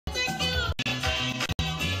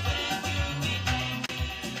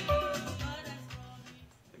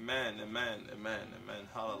Amen, amen, amen, amen.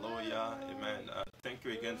 Hallelujah, amen. Thank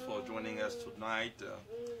you again for joining us tonight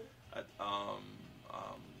at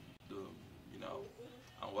the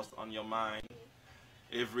what's on your mind.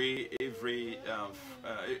 Every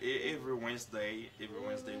Wednesday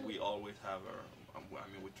we always have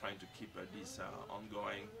we're trying to keep this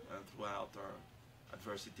ongoing throughout our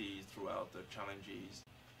adversities, throughout the challenges,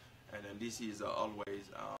 and then this is always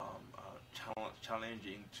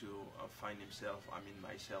challenging to find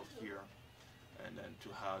myself here, and then to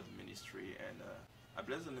have ministry. And I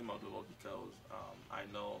bless the name of the Lord because I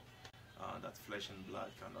know that flesh and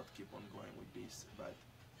blood cannot keep on going with this, but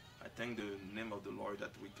I thank the name of the Lord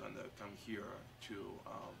that we can come here to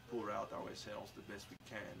pour out ourselves the best we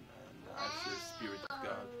can, and ask the Spirit of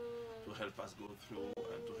God to help us go through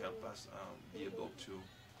and to help us be able to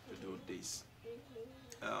do this.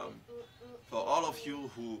 For all of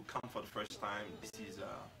you who come for the first time, this is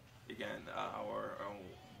again our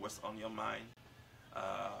what's on your mind.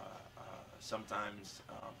 Sometimes,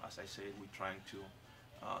 as I said, we're trying to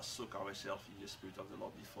soak ourselves in the Spirit of the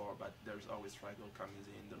Lord before, but there's always struggle coming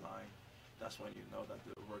in the line. That's when you know that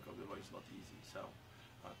the work of the Lord is not easy. So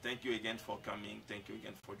thank you again for coming. Thank you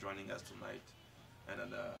again for joining us tonight.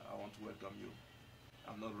 And I want to welcome you.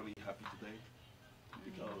 I'm not really happy today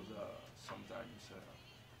because sometimes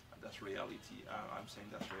that's reality. I'm saying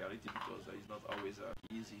that's reality because it's not always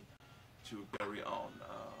easy to carry on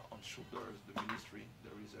shoulders the ministry.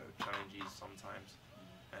 There is challenges sometimes,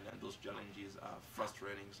 and then those challenges are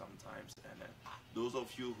frustrating sometimes. And those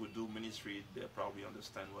of you who do ministry, they probably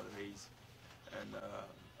understand what it is. And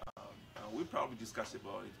we probably discuss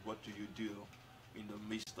about it. What do you do in the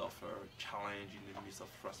midst of a challenge, in the midst of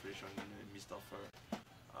frustration, in the midst of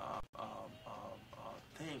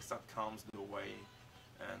things that comes the way?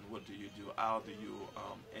 And what do you do? How do you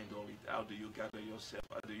handle it? How do you gather yourself?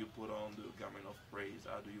 How do you put on the garment of praise?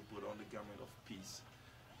 How do you put on the garment of peace?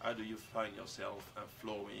 How do you find yourself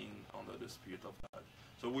flowing under the Spirit of God?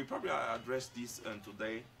 So we probably address this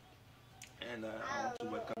today, and I want to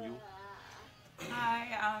welcome you.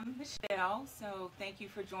 Hi, I'm Michelle. So thank you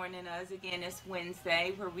for joining us again. It's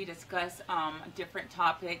Wednesday where we discuss different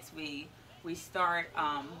topics. We start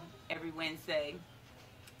every Wednesday.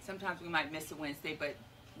 Sometimes we might miss a Wednesday, but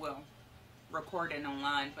well, recording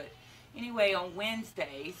online. But anyway, on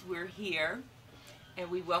Wednesdays we're here. And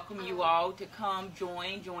we welcome you all to come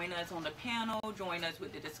join us on the panel, join us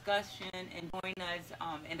with the discussion, and join us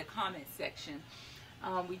in the comment section.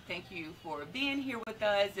 We thank you for being here with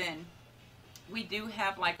us, and we do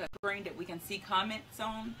have like a screen that we can see comments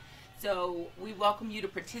on. So we welcome you to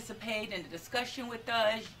participate in the discussion with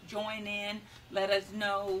us, join in, let us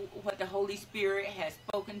know what the Holy Spirit has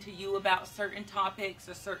spoken to you about certain topics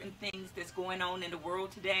or certain things that's going on in the world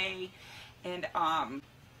today. And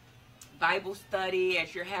Bible study,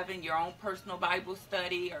 as you're having your own personal Bible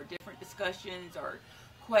study, or different discussions or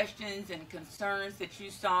questions and concerns that you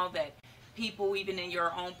saw that people even in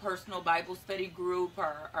your own personal Bible study group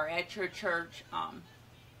or at your church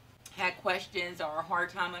had questions or a hard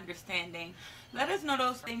time understanding. Let us know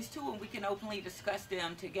those things too, and we can openly discuss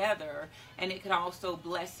them together, and it could also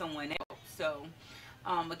bless someone else. So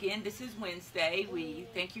again, this is Wednesday. We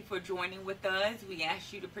thank you for joining with us. We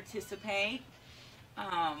ask you to participate.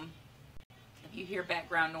 If you hear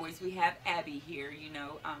background noise, we have Abby here,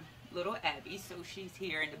 little Abby, so she's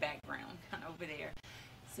here in the background, kind of over there.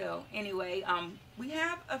 So anyway, we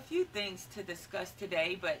have a few things to discuss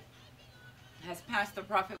today, but as Pastor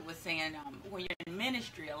Prophet was saying, when you're in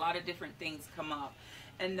ministry, a lot of different things come up,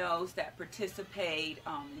 and those that participate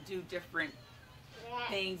and do different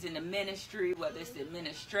things in the ministry, whether it's the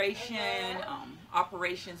administration,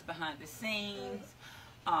 operations behind the scenes,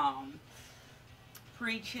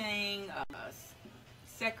 preaching,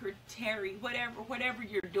 secretary, whatever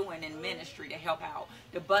you're doing in ministry to help out,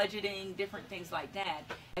 the budgeting, different things like that.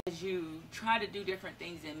 As you try to do different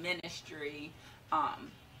things in ministry,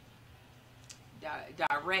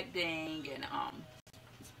 directing and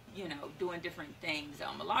doing different things,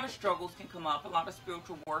 a lot of struggles can come up, a lot of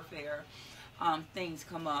spiritual warfare things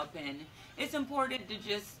come up, and it's important to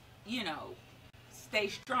just stay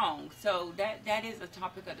strong. So that is a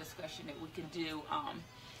topic of discussion that we can do.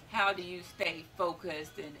 How do you stay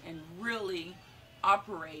focused and really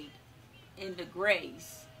operate in the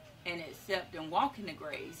grace and accept and walk in the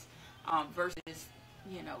grace versus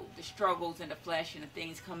the struggles and the flesh and the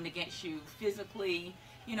things coming against you physically,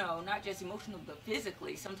 not just emotionally but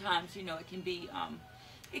physically. Sometimes it can be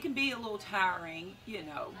a little tiring,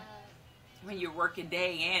 when you're working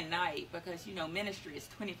day and night, because ministry is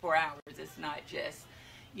 24 hours. It's not just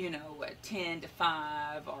 10 to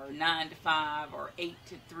 5 or 9 to 5 or 8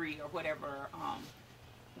 to 3 or whatever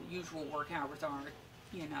usual work hours are,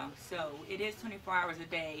 you know. So it is 24 hours a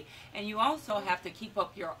day. And you also have to keep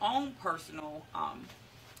up your own personal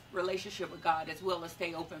relationship with God as well as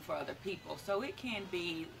stay open for other people. So it can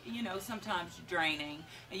be, you know, sometimes draining,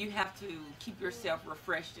 and you have to keep yourself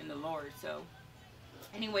refreshed in the Lord. So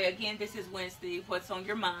anyway, again, this is Wednesday, What's on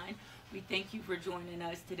Your Mind. We thank you for joining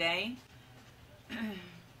us today.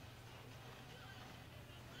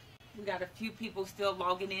 We got a few people still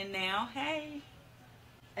logging in now. Hey.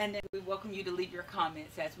 And then we welcome you to leave your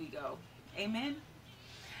comments as we go. Amen.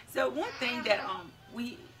 So one thing that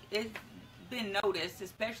it's been noticed,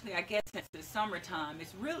 especially I guess since the summertime,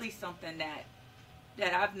 is really something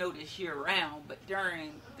that I've noticed year round, but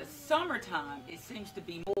during the summertime it seems to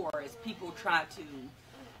be more as people try to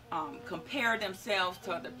compare themselves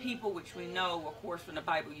to other people, which we know, of course, from the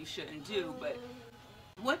Bible you shouldn't do. But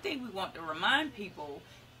one thing we want to remind people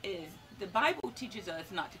is the Bible teaches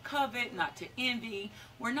us not to covet, not to envy.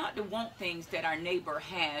 We're not to want things that our neighbor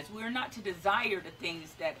has. We're not to desire the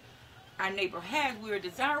things that our neighbor has. We're to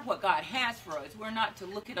desire what God has for us. We're not to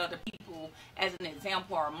look at other people as an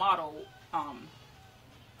example or a model.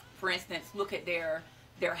 For instance, look at their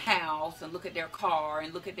house and look at their car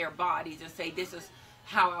and look at their bodies and say, this is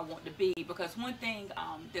how I want to be. Because one thing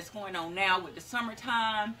that's going on now with the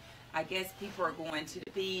summertime, I guess people are going to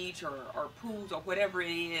the beach or pools or whatever it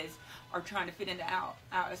is, are trying to fit into out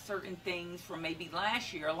certain things from maybe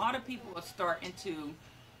last year. A lot of people are starting to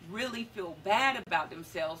really feel bad about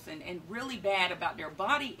themselves and really bad about their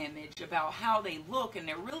body image, about how they look, and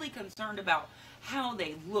they're really concerned about how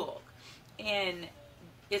they look. And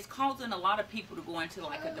it's causing a lot of people to go into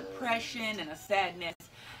like a depression and a sadness.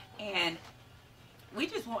 And we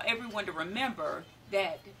just want everyone to remember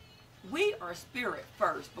that we are spirit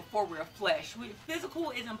first before we're flesh. Physical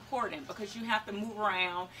is important because you have to move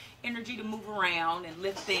around, energy to move around and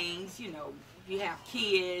lift things. You know, you have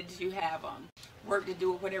kids, you have work to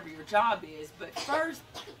do, whatever your job is. But first,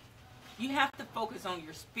 you have to focus on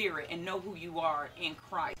your spirit and know who you are in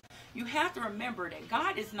Christ. You have to remember that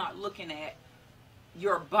God is not looking at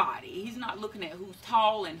your body. He's not looking at who's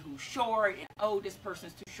tall and who's short, and oh, this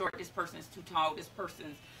person's too short, this person's too tall, this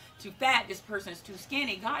person's too fat, this person's too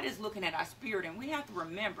skinny. God is looking at our spirit, and we have to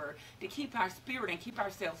remember to keep our spirit and keep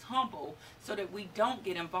ourselves humble so that we don't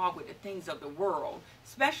get involved with the things of the world,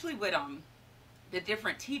 especially with the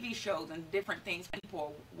different TV shows and different things people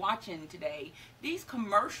are watching today. These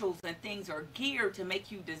commercials and things are geared to make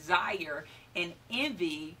you desire and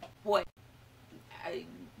envy what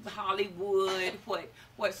Hollywood,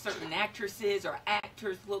 what certain actresses or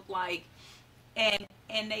actors look like. And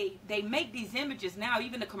they make these images now.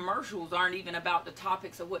 Even the commercials aren't even about the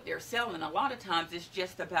topics of what they're selling. A lot of times it's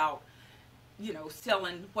just about, you know,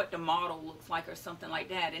 selling what the model looks like or something like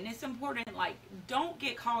that. And it's important, like, don't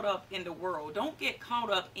get caught up in the world. Don't get caught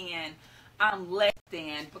up in, I'm less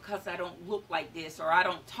than because I don't look like this, or I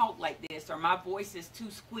don't talk like this, or my voice is too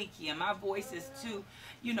squeaky, and my voice is too,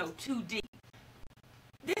 you know, too deep.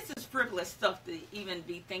 This is frivolous stuff to even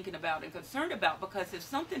be thinking about and concerned about, because if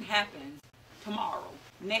something happens tomorrow,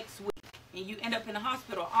 next week, and you end up in the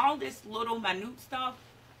hospital, all this little minute stuff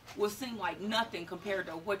will seem like nothing compared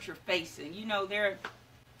to what you're facing. You know,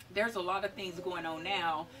 there's a lot of things going on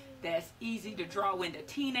now that's easy to draw into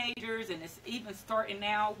teenagers, and it's even starting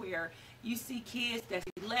now where you see kids that's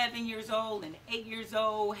 11 years old and 8 years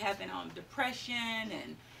old having depression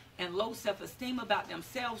and low self-esteem about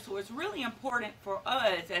themselves. So it's really important for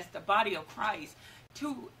us as the body of Christ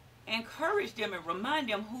to encourage them and remind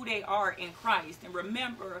them who they are in Christ, and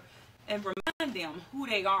remember and remind them who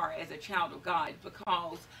they are as a child of God.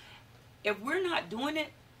 Because if we're not doing it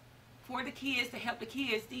for the kids, to help the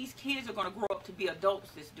kids, these kids are going to grow up to be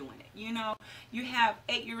adults that's doing it. You know, you have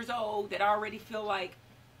 8 years old that already feel like,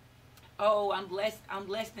 oh, I'm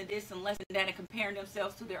less than this and less than that, and comparing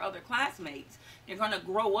themselves to their other classmates. They're going to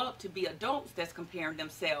grow up to be adults that's comparing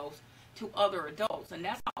themselves to other adults. And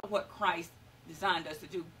that's not what Christ designed us to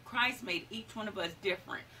do. Christ made each one of us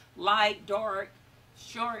different. Light, dark,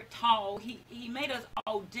 short, tall. He made us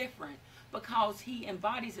all different because he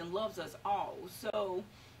embodies and loves us all. So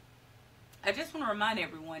I just want to remind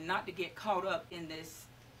everyone not to get caught up in this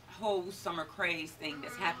whole summer craze thing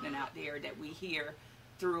that's happening out there that we hear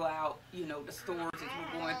throughout, you know, the stores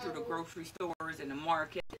as we're going through the grocery stores and the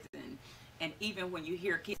markets, and even when you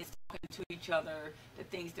hear kids talking to each other, the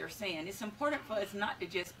things they're saying. It's important for us not to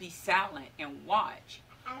just be silent and watch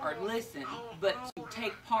or listen, but to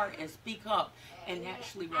take part and speak up and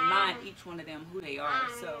actually remind each one of them who they are.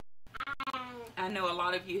 So I know a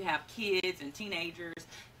lot of you have kids and teenagers.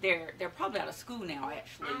 They're probably out of school now,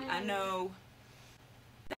 actually. I know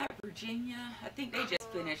that Virginia? I think they just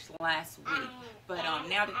finished last week. But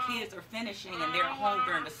now the kids are finishing and they're home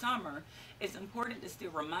during the summer. It's important to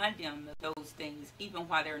still remind them of those things, even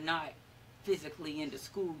while they're not physically in the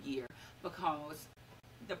school year, because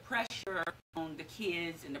the pressure on the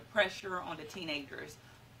kids and the pressure on the teenagers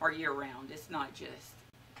are year-round. It's not just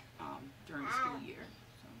during the school year.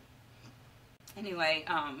 So, anyway,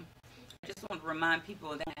 I just want to remind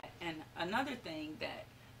people of that. And another thing that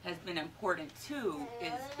has been important too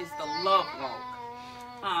is the love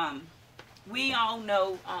walk. We all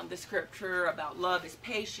know the scripture about love is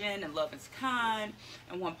patient and love is kind.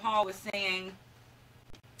 And when Paul was saying,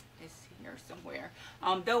 it's here somewhere,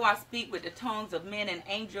 though I speak with the tongues of men and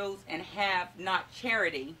angels and have not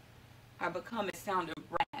charity, I become a sounding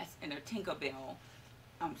brass and a tinkling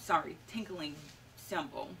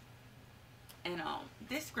cymbal. And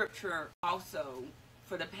this scripture also,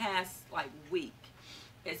 for the past week,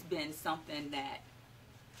 it's been something that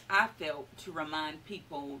I felt to remind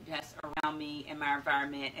people that's around me in my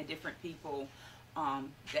environment and different people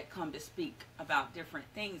that come to speak about different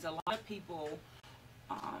things. A lot of people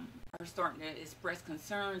are starting to express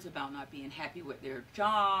concerns about not being happy with their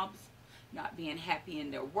jobs, not being happy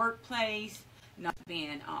in their workplace, not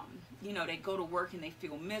being, they go to work and they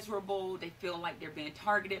feel miserable. They feel like they're being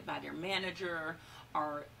targeted by their manager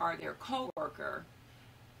or their coworker.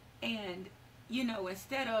 And,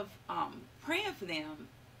 instead of praying for them,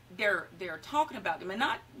 they're talking about them and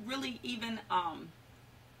not really even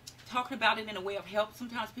talking about it in a way of help.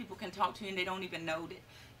 Sometimes people can talk to you and they don't even know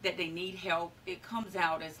that they need help. It comes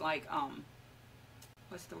out as like,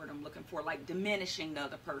 what's the word I'm looking for? Like diminishing the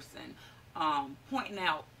other person, pointing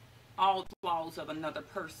out all the flaws of another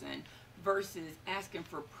person versus asking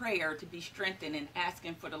for prayer to be strengthened and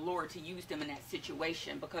asking for the Lord to use them in that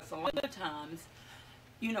situation. Because a lot of times,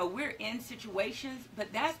 we're in situations,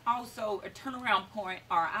 but that's also a turnaround point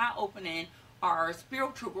or eye-opening or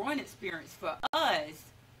spiritual growing experience for us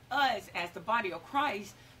as the body of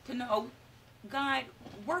Christ to know, God,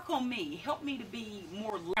 work on me. Help me to be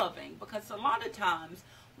more loving. Because a lot of times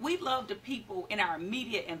we love the people in our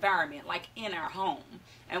immediate environment, like in our home.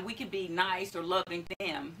 And we can be nice or loving to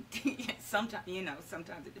them. Sometimes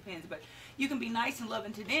it depends. But you can be nice and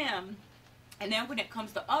loving to them. And then when it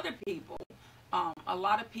comes to other people, a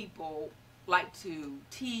lot of people like to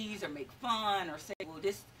tease or make fun or say, well,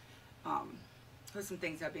 this, for some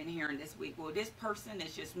things I've been hearing this week, well, this person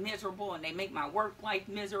is just miserable and they make my work life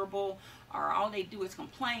miserable, or all they do is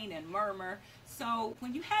complain and murmur. So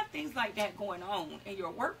when you have things like that going on in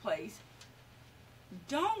your workplace,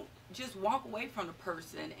 don't just walk away from the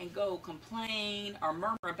person and go complain or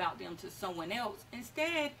murmur about them to someone else.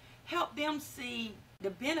 Instead, help them see the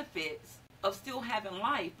benefits of still having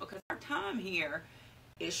life, because our time here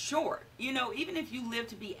is short. Even if you live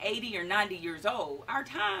to be 80 or 90 years old, our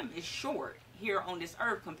time is short here on this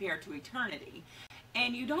earth compared to eternity.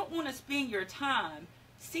 And you don't want to spend your time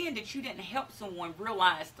seeing that you didn't help someone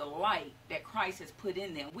realize the light that Christ has put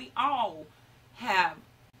in them. We all have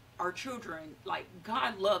our children, like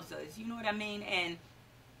God loves us, you know what I mean? And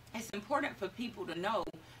it's important for people to know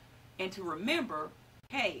and to remember,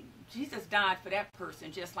 hey, Jesus died for that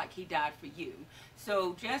person just like he died for you.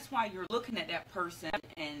 So just while you're looking at that person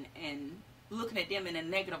and looking at them in a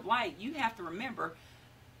negative light, you have to remember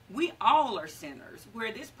we all are sinners.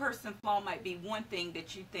 Where this person's flaw might be one thing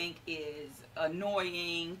that you think is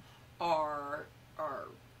annoying or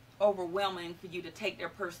overwhelming for you to take their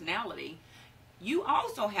personality, you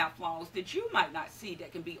also have flaws that you might not see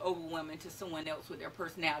that can be overwhelming to someone else with their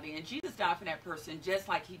personality. And Jesus died for that person just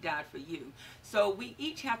like he died for you. So we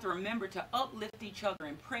each have to remember to uplift each other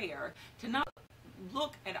in prayer, to not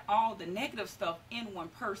look at all the negative stuff in one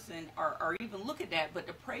person or even look at that, but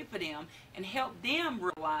to pray for them and help them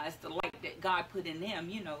realize the light that God put in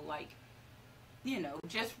them,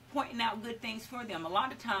 just pointing out good things for them. A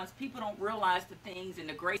lot of times people don't realize the things and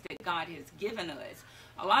the grace that God has given us.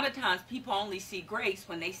 A lot of times people only see grace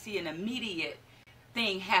when they see an immediate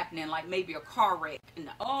thing happening, like maybe a car wreck. And,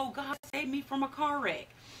 oh, God saved me from a car wreck.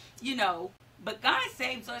 But God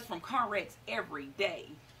saves us from car wrecks every day.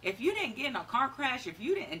 If you didn't get in a car crash, if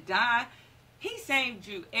you didn't die, he saved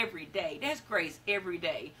you every day. That's grace every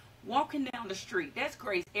day. Walking down the street, that's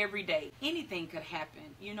grace every day. Anything could happen.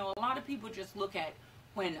 A lot of people just look at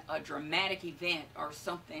when a dramatic event or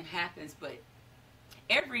something happens, but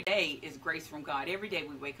every day is grace from God. Every day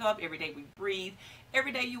we wake up, every day we breathe,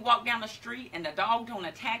 every day you walk down the street and the dog don't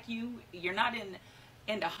attack you. You're not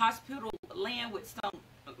in the hospital land with some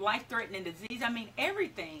life-threatening disease. I mean,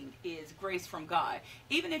 everything is grace from God.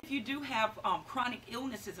 Even if you do have chronic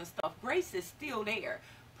illnesses and stuff, grace is still there.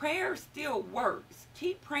 prayer still works.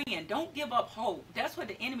 Keep praying. Don't give up hope. That's what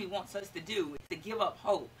the enemy wants us to do, is to give up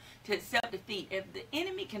hope, to accept defeat. If the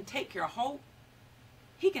enemy can take your hope,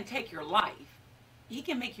 he can take your life. He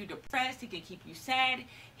can make you depressed. He can keep you sad.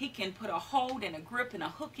 He can put a hold and a grip and a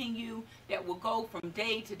hook in you that will go from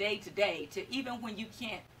day to day to day, to even when you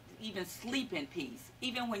can't even sleep in peace.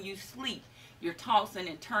 Even when you sleep, you're tossing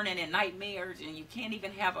and turning in nightmares, and you can't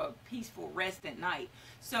even have a peaceful rest at night.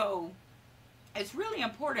 So it's really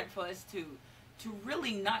important for us to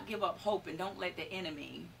really not give up hope, and don't let the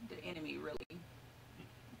enemy really,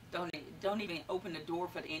 don't even open the door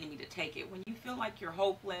for the enemy to take it. When you feel like you're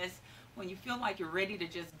hopeless, when you feel like you're ready to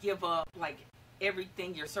just give up, like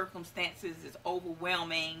everything, your circumstances is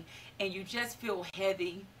overwhelming, and you just feel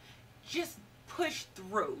heavy, just push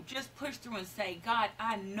through. Just push through and say, God,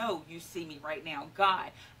 I know you see me right now.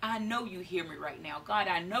 God, I know you hear me right now. God,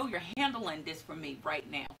 I know you're handling this for me right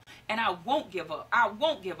now. And I won't give up. I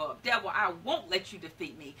won't give up. Devil, I won't let you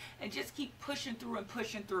defeat me. And just keep pushing through and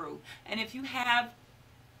pushing through. And if you have,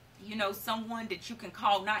 you know, someone that you can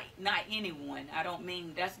call, not anyone. I don't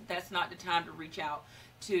mean that's not the time to reach out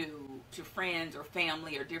to friends or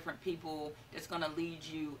family or different people that's going to lead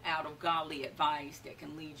you out of godly advice, that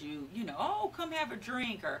can lead you, you know, oh, come have a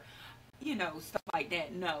drink, or, you know, stuff like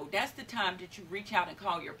that. No, that's the time that you reach out and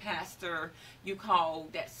call your pastor. You call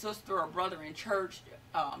that sister or brother in church,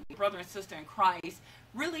 brother and sister in Christ.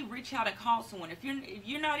 Really reach out and call someone. If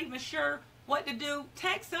you're not even sure what to do,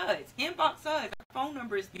 text us, inbox us. Our phone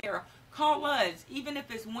number is there. Call us, even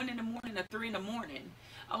if it's 1 in the morning or 3 in the morning.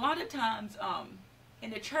 A lot of times, in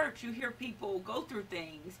the church, you hear people go through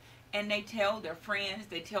things, and they tell their friends,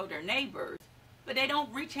 they tell their neighbors, but they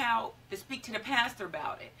don't reach out to speak to the pastor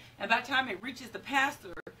about it. And by the time it reaches the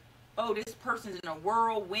pastor, oh, this person's in a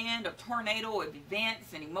whirlwind of tornado of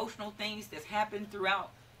events and emotional things that's happened throughout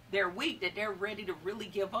their week, that they're ready to really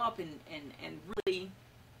give up and really,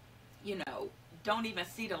 you know, don't even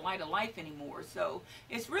see the light of life anymore. So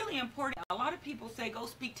it's really important. A lot of people say, go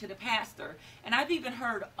speak to the pastor. And I've even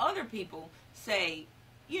heard other people say,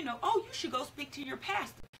 you know, oh, you should go speak to your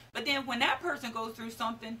pastor. But then when that person goes through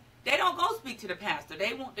something, they don't go speak to the pastor.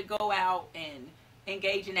 They want to go out and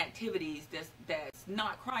engage in activities that's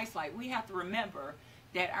not Christ-like. We have to remember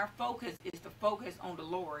that our focus is to focus on the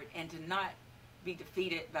Lord and to not be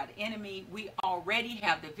defeated by the enemy. We already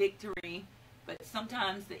have the victory. But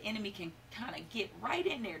sometimes the enemy can kind of get right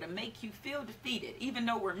in there to make you feel defeated. Even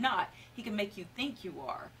though we're not, he can make you think you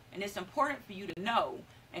are. And it's important for you to know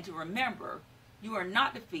and to remember, you are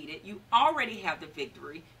not defeated. You already have the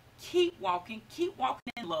victory. Keep walking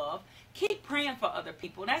in love. Keep praying for other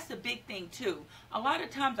people. That's the big thing too. A lot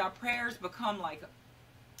of times our prayers become like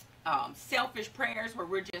selfish prayers, where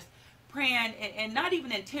we're just praying and not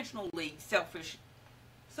even intentionally selfish.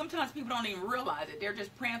 Sometimes people don't even realize it. They're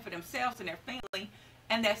just praying for themselves and their family,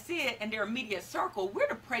 and that's it, and their immediate circle. We're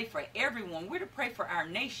to pray for everyone. We're to pray for our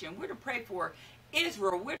nation. We're to pray for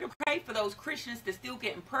Israel. We're to pray for those Christians that's still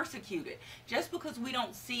getting persecuted. Just because we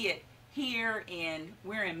don't see it here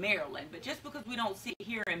we're in Maryland, but just because we don't see it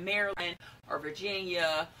here in Maryland or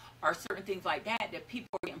Virginia or certain things like that, that people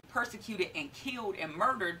are getting persecuted and killed and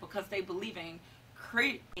murdered because they believe in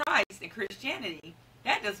Christ and Christianity,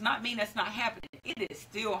 that does not mean that's not happening. It is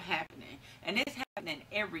still happening. And it's happening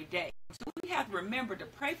every day. So we have to remember to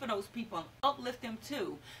pray for those people and uplift them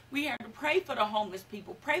too. We have to pray for the homeless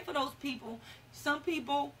people. Pray for those people. Some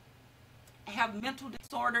people have mental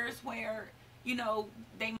disorders where, you know,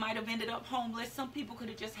 they might have ended up homeless. Some people could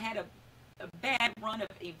have just had a bad run of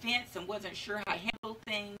events and wasn't sure how to handle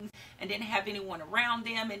things and didn't have anyone around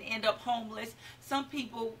them and end up homeless. Some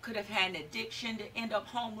people could have had an addiction to end up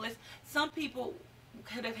homeless. Some people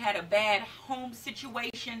could have had a bad home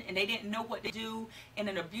situation and they didn't know what to do in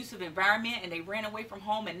an abusive environment, and they ran away from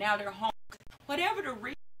home and now they're homeless. Whatever the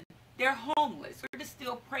reason, they're homeless. We're to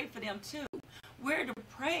still pray for them too. We're to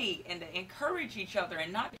pray and to encourage each other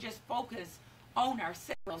and not to just focus on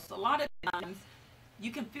ourselves. A lot of times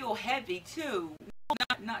you can feel heavy too.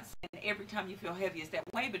 Not saying every time you feel heavy is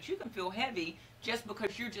that way, but you can feel heavy just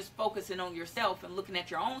because you're just focusing on yourself and looking at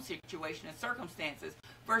your own situation and circumstances,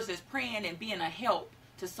 versus praying and being a help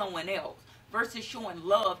to someone else, versus showing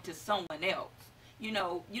love to someone else. You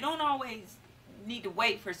know, you don't always need to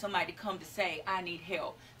wait for somebody to come to say, I need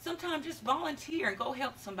help. Sometimes just volunteer and go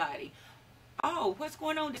help somebody. Oh, what's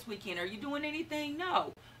going on this weekend? Are you doing anything?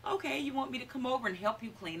 No. Okay, you want me to come over and help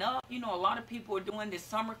you clean up? You know, a lot of people are doing this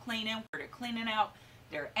summer cleaning where they're cleaning out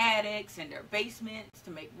their attics and their basements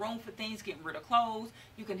to make room for things, getting rid of clothes.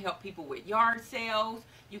 You can help people with yard sales.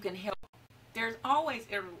 You can help. There's always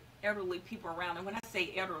elderly people around. And when I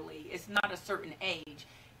say elderly, it's not a certain age.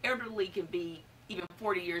 Elderly can be even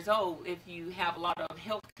 40 years old, if you have a lot of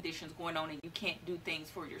health conditions going on and you can't do things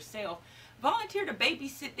for yourself, volunteer to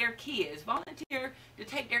babysit their kids. Volunteer to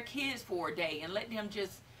take their kids for a day and let them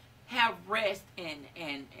just have rest and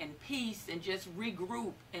peace and just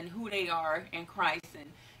regroup in who they are in Christ.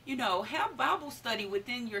 And, you know, have Bible study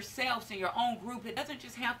within yourselves in your own group. It doesn't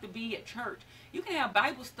just have to be at church. You can have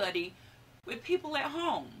Bible study with people at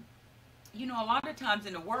home. You know, a lot of times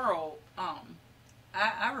in the world,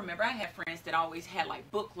 I remember I had friends that always had like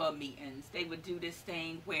book club meetings. They would do this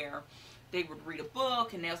thing where they would read a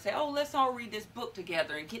book and they'll say, oh, let's all read this book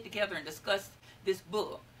together and get together and discuss this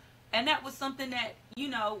book. And that was something that, you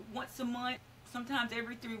know, once a month, sometimes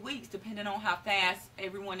every 3 weeks, depending on how fast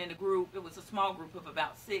everyone in the group, it was a small group of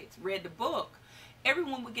about 6, read the book.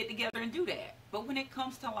 Everyone would get together and do that. But when it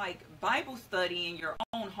comes to like Bible study in your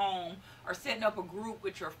own home or setting up a group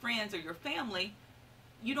with your friends or your family,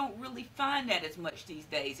 you don't really find that as much these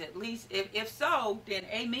days. At least if so, then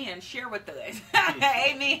amen, share with us.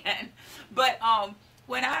 Amen. But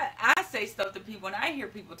when I say stuff to people and I hear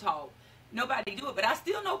people talk, nobody do it, but I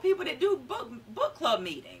still know people that do book club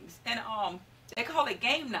meetings, and they call it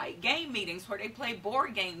game night, game meetings, where they play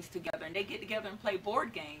board games together and they get together and play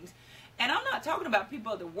board games. And I'm not talking about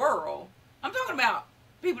people of the world. I'm talking about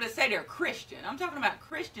people that say they're Christian. I'm talking about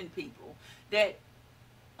Christian people that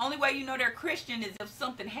only way you know they're Christian is if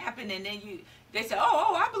something happened and then they say,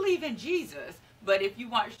 oh, I believe in Jesus. But if you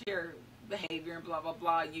watch their behavior and blah blah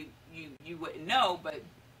blah, you wouldn't know. But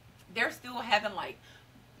they're still having like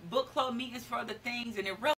book club meetings for other things and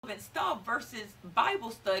irrelevant stuff versus Bible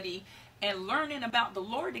study and learning about the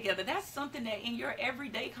Lord together. That's something that in your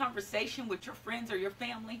everyday conversation with your friends or your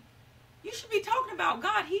family, you should be talking about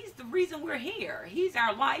God. He's the reason we're here. He's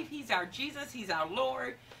our life. He's our Jesus. He's our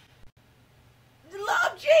Lord.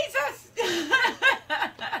 Love Jesus.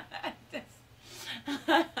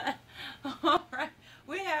 All right.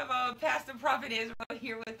 We have Pastor Prophet Israel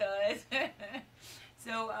here with us.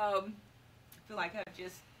 So I feel like I've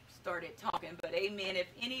just started talking, but amen. If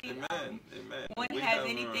anyone has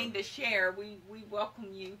anything to share, we welcome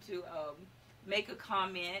you to make a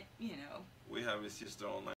comment, you know. We have a sister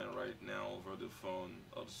online right now over the phone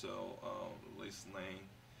also listening.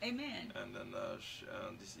 Amen. And then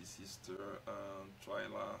this is Sister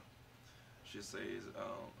Twyla. She says,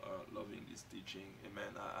 loving this teaching.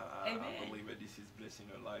 Amen. I believe that this is blessing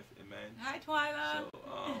her life. Amen. Hi, Twyla. So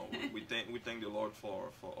we thank the Lord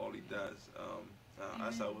for all He does.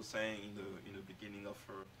 As I was saying in the beginning of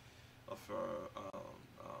her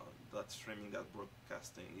that streaming, that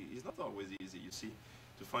broadcasting, it's not always easy. You see,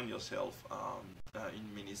 to find yourself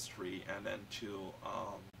in ministry, and then to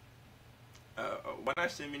when I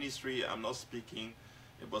say ministry, I'm not speaking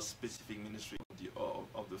about specific ministry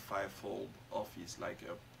of the fivefold office, like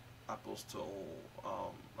apostle,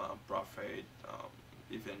 prophet,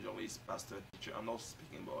 evangelist, pastor, teacher. I'm not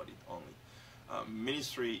speaking about it only.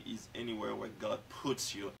 Ministry is anywhere where God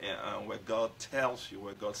puts you, where God tells you,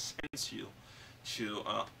 where God sends you to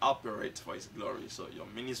operate for His glory. So your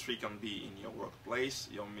ministry can be in your workplace,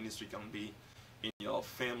 your ministry can be in your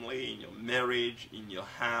family, in your marriage, in your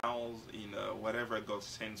house, in whatever God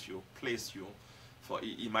sends you, place you. For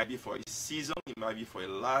it might be for a season, it might be for a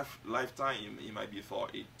lifetime, it might be for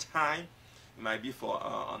a time, it might be for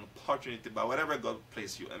an opportunity, but whatever God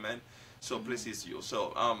places you, amen. So places you.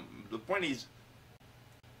 So the point is,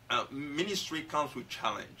 ministry comes with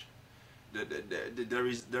challenge.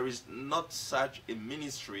 There is not such a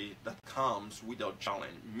ministry that comes without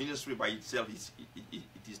challenge. Ministry by itself it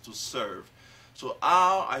is to serve. So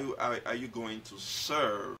how are you going to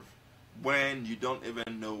serve when you don't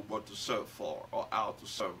even know what to serve for, or how to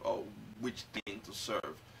serve, or which thing to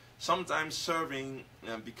serve? Sometimes serving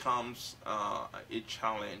becomes a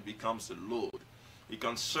challenge, becomes a load. You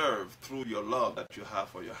can serve through your love that you have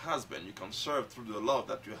for your husband. You can serve through the love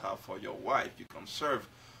that you have for your wife. You can serve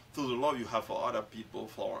through the love you have for other people,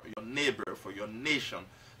 for your neighbor, for your nation.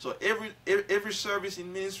 So every service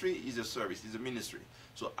in ministry is a service, is a ministry.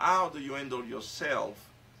 So how do you handle yourself?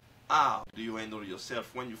 How do you handle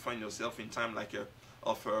yourself when you find yourself in time like a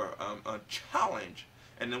challenge?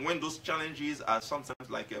 And then when those challenges are sometimes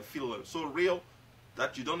like feel so real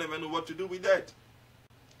that you don't even know what to do with that.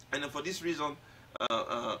 And then for this reason,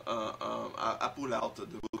 I pull out the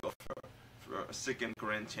book of 2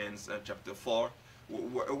 Corinthians chapter 4,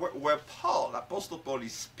 where Apostle Paul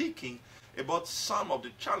is speaking about some of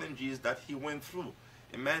the challenges that he went through.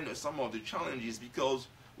 Amen. Some of the challenges, because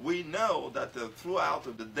we know that throughout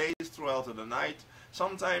the days, throughout the night.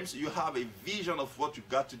 Sometimes you have a vision of what you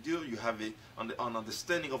got to do. You have an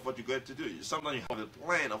understanding of what you're going to do. Sometimes you have a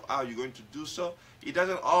plan of how you're going to do so. It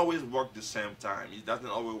doesn't always work the same time. It doesn't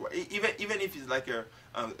always work. Even if it's like a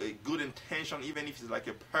good intention, even if it's like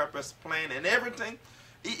a purpose plan and everything,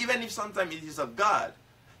 even if sometimes it is of God,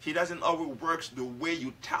 He doesn't always work the way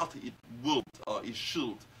you thought it would or it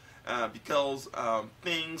should. Because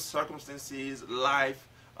things, circumstances, life,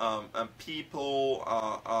 and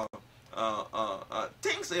people,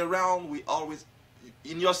 things around, we always,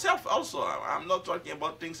 in yourself also. I'm not talking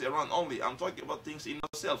about things around only. I'm talking about things in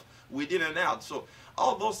yourself, within and out. So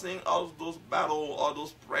all those things, all those battles, all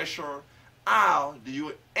those pressure, how do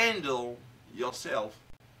you handle yourself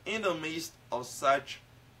in the midst of such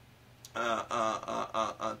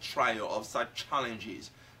trial, of such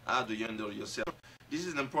challenges? How do you handle yourself? This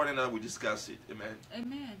is important that we discuss it. Amen.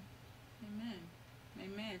 Amen. Amen.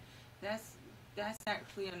 Amen. That's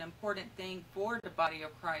actually an important thing for the body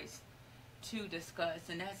of Christ to discuss,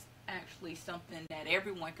 and that's actually something that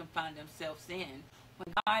everyone can find themselves in.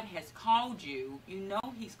 When God has called you, you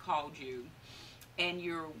know He's called you, and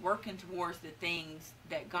you're working towards the things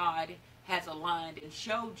that God has aligned and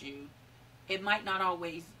showed you. It might not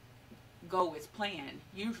always go as planned.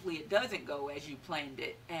 Usually it doesn't go as you planned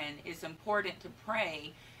it, and it's important to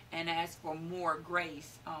pray and ask for more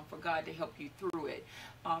grace for God to help you through it.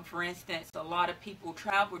 For instance, a lot of people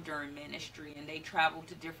travel during ministry, and they travel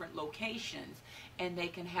to different locations, and they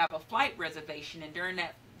can have a flight reservation, and during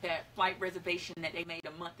that flight reservation that they made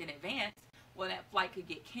a month in advance, well, that flight could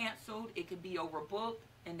get canceled, it could be overbooked,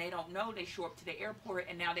 and they don't know. They show up to the airport,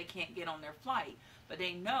 and now they can't get on their flight, but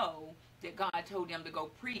they know that God told them to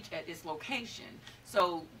go preach at this location.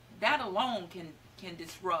 So that alone can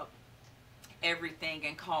disrupt everything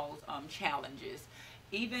and cause challenges.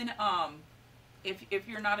 Even if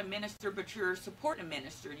you're not a minister, but you're supporting a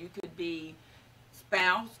minister, you could be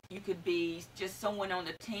spouse, you could be just someone on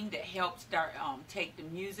the team that helps take the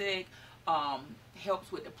music,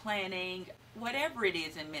 helps with the planning, whatever it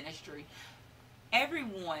is in ministry.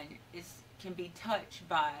 Everyone can be touched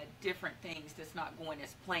by different things that's not going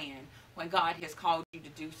as planned when God has called you to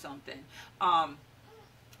do something.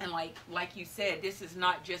 And like you said, this is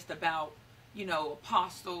not just about,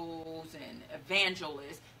 apostles and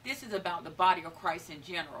evangelists. This is about the body of Christ in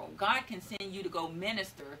general. God can send you to go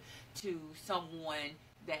minister to someone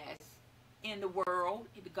that's in the world.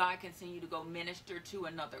 God can send you to go minister to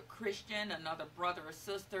another Christian, another brother or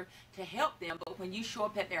sister, to help them. But when you show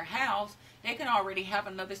up at their house, they can already have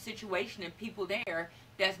another situation and people there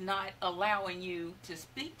that's not allowing you to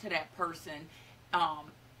speak to that person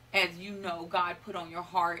as God put on your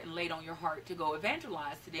heart and laid on your heart to go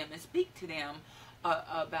evangelize to them and speak to them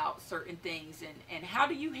about certain things. And how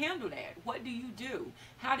do you handle that? What do you do?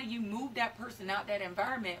 How do you move that person out that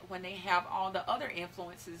environment when they have all the other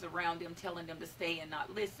influences around them telling them to stay and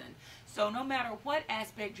not listen? So no matter what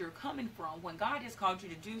aspect you're coming from, when God has called you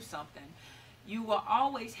to do something, you will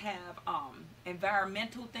always have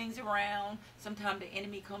environmental things around. Sometimes the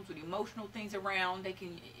enemy comes with emotional things around.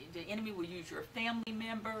 The enemy will use your family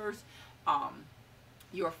members,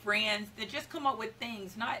 your friends, that just come up with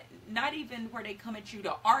things, not even where they come at you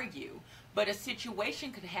to argue, but a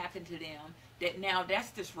situation could happen to them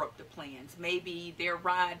that's disrupt the plans. Maybe their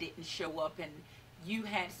ride didn't show up and you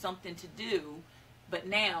had something to do, but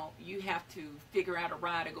now you have to figure out a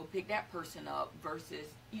ride to go pick that person up versus,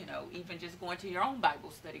 even just going to your own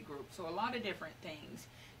Bible study group. So a lot of different things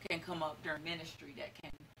can come up during ministry that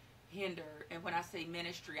can hinder. And when I say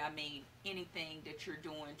ministry, I mean anything that you're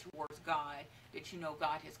doing towards God that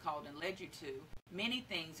God has called and led you to. Many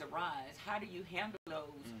things arise. How do you handle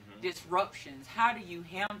those disruptions? How do you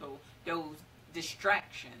handle those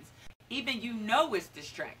distractions? Even it's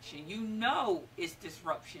distraction, it's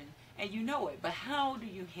disruption, and it, but how do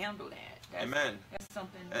you handle that? Amen. That's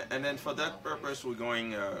something. And then for that purpose, we're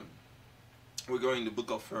going the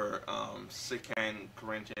book of 2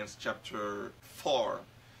 Corinthians chapter 4.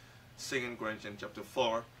 2 Corinthians chapter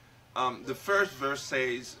 4. The first verse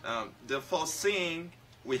says, therefore, seeing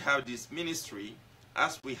we have this ministry,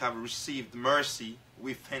 as we have received mercy,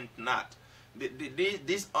 we faint not.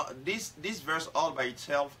 This verse all by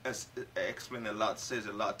itself explains a lot, says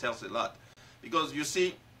a lot, tells a lot. Because you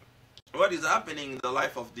see, what is happening in the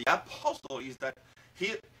life of the apostle is that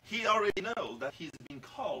he already knows that he's been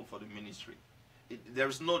called for the ministry. There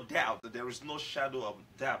is no doubt, there is no shadow of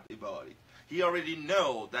doubt about it. He already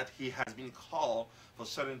knows that he has been called for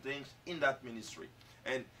certain things in that ministry.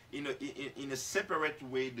 And in a separate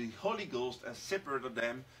way, the Holy Ghost has separated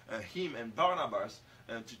them, him and Barnabas,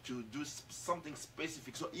 to do something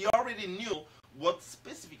specific. So he already knew what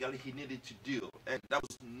specifically he needed to do, and that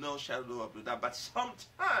was no shadow of a doubt. But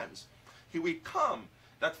sometimes he will come,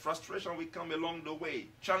 that frustration will come along the way,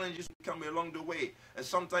 challenges will come along the way, and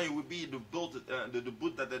sometimes it will be the boat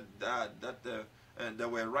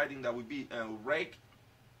that we're riding that will be wrecked.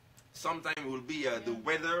 Sometimes it will be the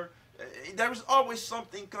weather. There is always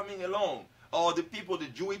something coming along. Or the people, the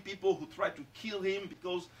Jewish people who tried to kill him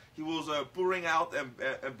because he was pouring out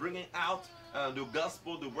and bringing out the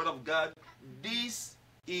gospel, the word of God. This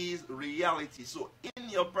is reality. So in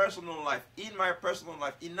your personal life, in my personal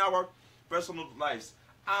life, in our personal lives,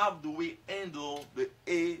 how do we handle the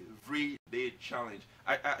everyday challenge?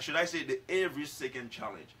 Should I say the every second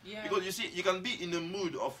challenge? Yeah. Because you see, you can be in the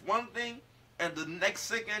mood of one thing, and the next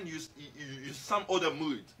second you some other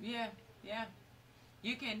mood. Yeah, yeah.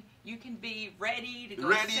 You can be ready to go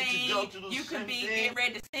ready sing. to go to the you same can be thing. getting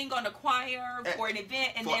ready to sing on the choir for an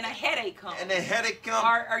event, and then a headache comes. And a headache comes.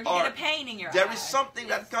 Or you get a pain in your eye. There is something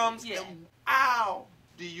that comes. Yeah. And how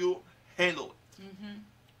do you handle it? Mm-hmm.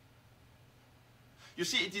 You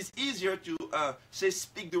see, it is easier to say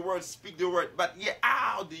speak the word, but yeah,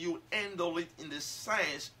 how do you handle it in the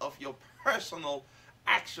sense of your personal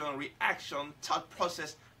action, reaction, thought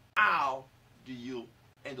process? How do you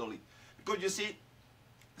handle it? Because you see,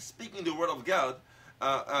 speaking the word of God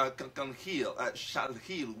can heal, shall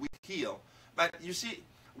heal, will heal. But you see,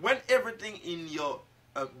 when everything in your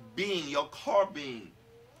being, your core being,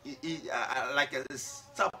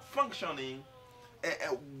 stop functioning,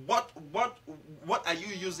 what are you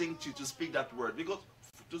using to speak that word? Because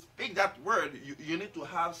to speak that word, you need to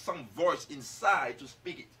have some voice inside to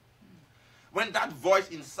speak it. When that voice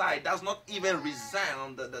inside does not even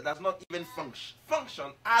resound, does not even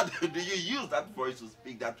function, how do you use that voice to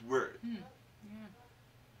speak that word? Yeah.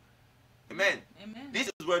 Amen. Amen.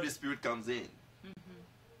 This is where the Spirit comes in.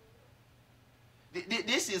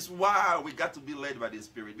 This is why we got to be led by the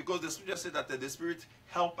Spirit, because the Scripture said that the Spirit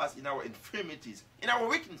help us in our infirmities, in our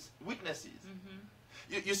weaknesses.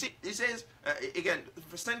 You see, it says again,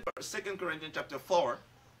 2 Corinthians chapter 4,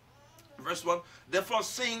 verse 1. Therefore,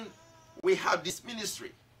 saying we have this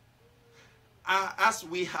ministry, as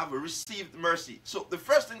we have received mercy. So the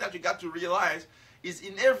first thing that you got to realize is,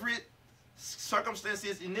 in every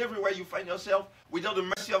circumstances, in everywhere you find yourself, without the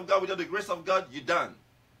mercy of God, without the grace of God, you're done.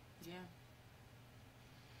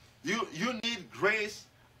 You need grace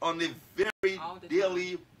on a very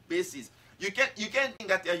daily basis. You can't think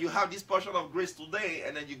that you have this portion of grace today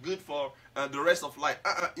and then you're good for the rest of life.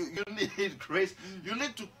 You need grace. You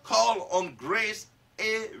need to call on grace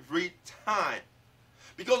every time.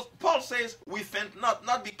 Because Paul says we faint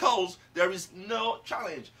not because there is no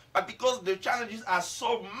challenge, but because the challenges are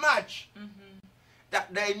so much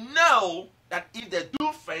that they know that if they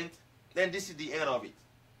do faint, then this is the end of it.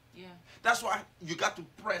 Yeah. That's why you got to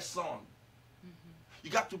press on. You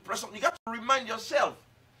got to press on. You got to remind yourself.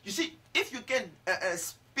 You see, if you can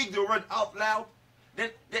speak the word out loud,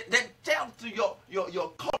 then tell to your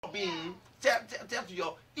core being, tell to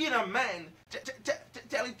your inner man,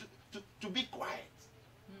 tell it to be quiet.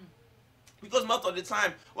 Because most of the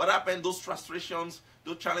time, what happens, those frustrations,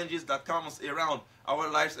 those challenges that comes around our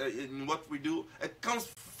lives in what we do, it comes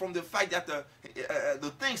from the fact that the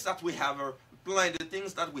things that we have planned, the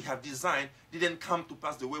things that we have designed, didn't come to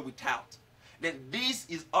pass the way we thought. Then this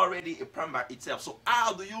is already a problem by itself. So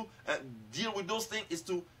how do you deal with those things? Is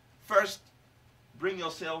to first bring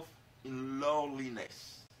yourself in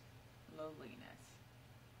lowliness.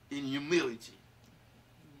 In humility.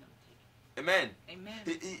 Amen. Amen.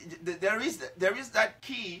 There is that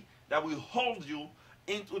key that will hold you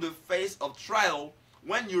into the face of trial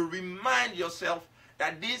when you remind yourself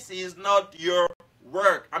that this is not your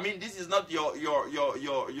work. I mean, this is not you're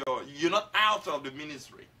not out of the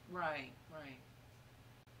ministry. Right.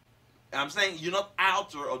 I'm saying you're not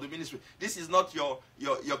out of the ministry. This is not your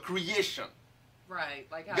creation. Right,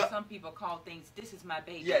 like how some people call things, this is my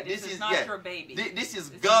baby. Yeah, this is not your baby. This is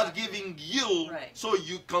God giving you so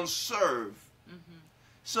you can serve.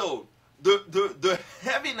 So the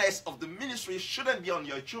heaviness of the ministry shouldn't be on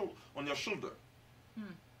your shoulder.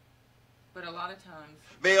 But a lot of times.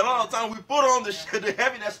 But a lot of times we put on the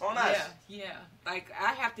heaviness on us. Yeah. Like,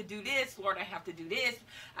 I have to do this, Lord, I have to do this.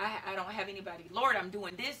 I don't have anybody. Lord, I'm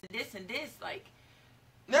doing this and this and this. Like.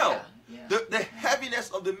 No, the heaviness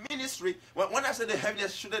of the ministry, when I say the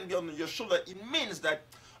heaviness shouldn't be on your shoulder, it means that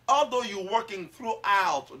although you're working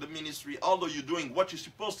throughout the ministry, although you're doing what you're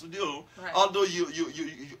supposed to do, although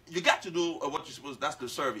you got to do what you're supposed to, that's the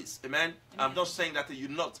service. Amen? I'm not saying that you're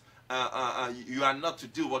not, you are not to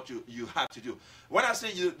do what you have to do. When I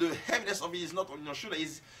say the heaviness of it is not on your shoulder,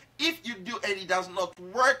 is if you do and it does not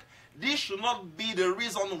work, this should not be the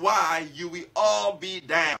reason why you will all be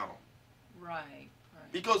down. Right.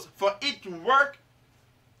 Because for it to work,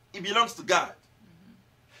 it belongs to God.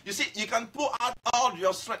 You see, you can pull out all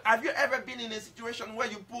your strength. Have you ever been in a situation where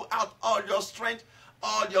you pull out all your strength,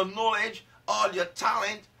 all your knowledge, all your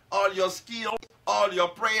talent, all your skills, all your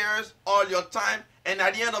prayers, all your time, and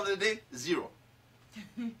at the end of the day, zero?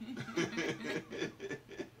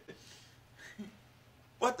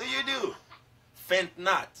 What do? Faint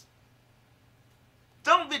not.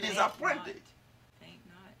 Don't be disappointed. Faint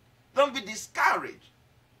not. Don't be discouraged.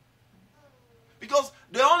 Because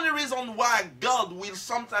the only reason why God will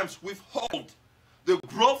sometimes withhold the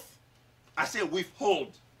growth, I say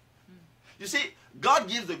withhold. You see, God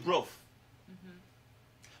gives the growth.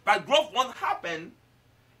 But growth won't happen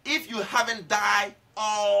if you haven't died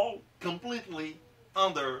all completely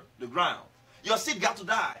under the ground. Your seed got to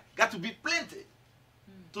die, got to be planted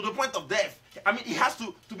to the point of death. I mean, it has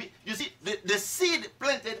to be, you see, the seed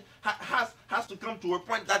planted has to come to a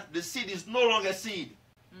point that the seed is no longer seed.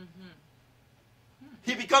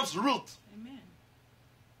 He becomes root. Amen.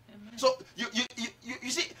 So you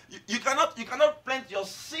see, you cannot plant your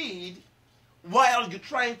seed while you're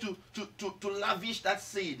trying to lavish that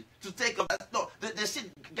seed, to take up that. No, the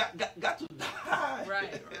seed got to die.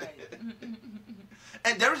 Right.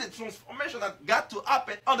 And there is a transformation that got to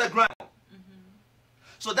happen underground.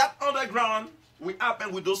 So that underground will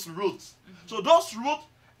happen with those roots. So those roots,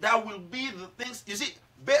 that will be the things, you see,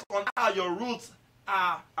 based on how your roots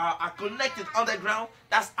are connected underground,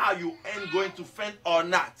 that's how you end going to faint or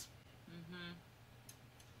not.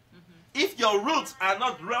 If your roots are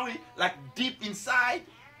not really like deep inside,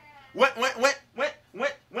 when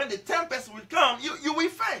the tempest will come, you will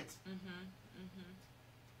faint.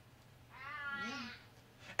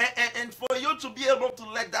 And for you to be able to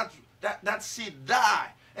let that seed die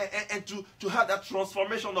and to have that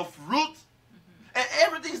transformation of root, and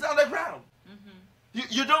everything is underground.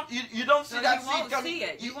 You don't see So that you won't seed coming. see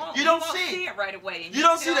it. You don't won't see it right away. And you you're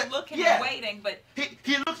don't see still that. looking Yeah. and waiting, but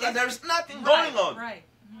He looks like there's nothing right, going on. Right.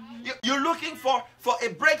 You're looking for a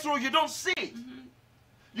breakthrough, you don't see it.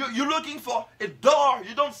 You're looking for a door,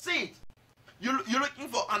 you don't see it. You're looking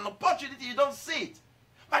for an opportunity, you don't see it.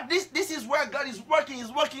 But this is where God is working.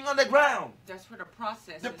 He's working on the ground. That's where the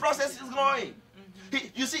process. The process is going.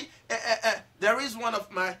 You see, there is one of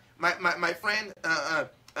my friend,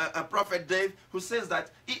 Prophet Dave, who says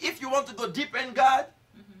that if you want to go deeper in God,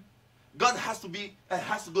 God has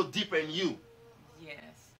to go deeper in you. Yes.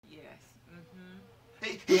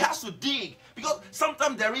 He has to dig, because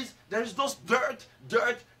sometimes there is those dirt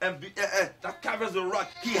and that covers the rock.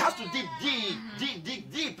 He has to dig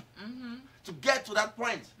deep to get to that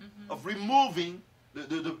point of removing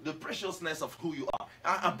the preciousness of who you are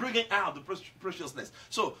and bringing out the preciousness.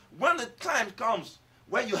 So when the time comes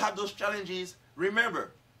where you have those challenges,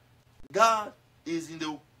 remember, God is in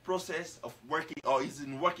the process of working, or is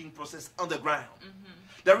in working process underground.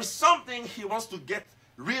 There is something He wants to get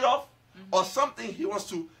rid of, or something He wants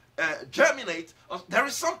to germinate, or there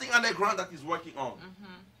is something underground that He's working on.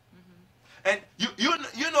 And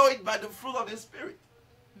you know it by the fruit of the Spirit.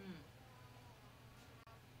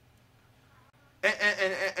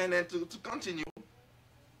 And then to continue,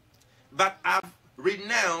 but I've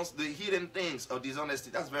renounced the hidden things of dishonesty.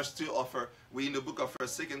 That's verse 2 of we're in the book of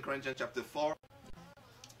 2 Corinthians chapter 4.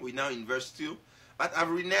 We're now in verse 2. But I've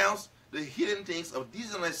renounced the hidden things of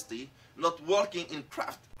dishonesty, not walking in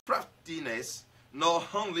craftiness, nor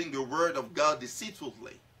handling the word of God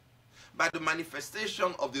deceitfully, by the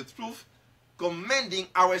manifestation of the truth, commending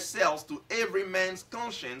ourselves to every man's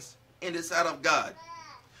conscience in the sight of God.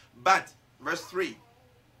 But, verse 3,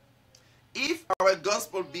 if our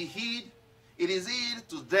gospel be hid, it is hid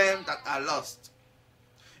to them that are lost,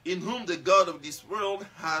 in whom the God of this world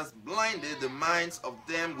has blinded the minds of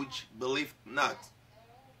them which believe not,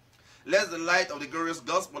 lest the light of the glorious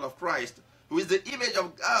gospel of Christ, who is the image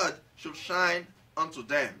of God, should shine unto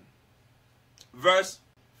them. Verse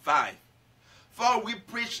 5, for we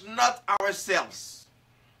preach not ourselves,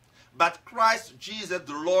 but Christ Jesus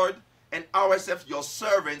the Lord, and ourselves your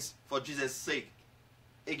servants for Jesus' sake.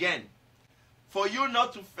 Again, for you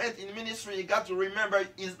not to faint in ministry, you got to remember,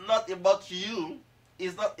 it's not about you.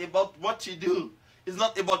 It's not about what you do. It's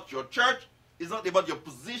not about your church. It's not about your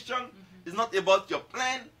position. It's not about your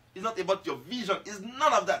plan. It's not about your vision. It's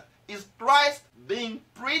none of that. It's Christ being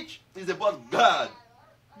preached. It's about God.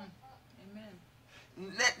 Amen.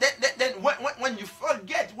 Then when you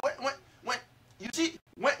forget, when you see,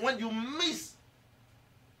 when you miss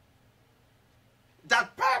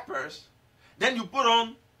that purpose, then you put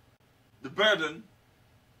on the burden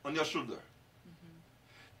on your shoulder,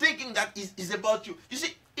 thinking that is about you. You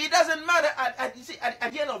see, it doesn't matter. You see, at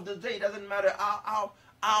the end of the day, it doesn't matter how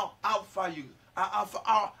far you,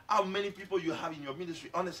 how many people you have in your ministry.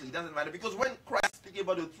 Honestly, it doesn't matter, because when Christ is speaking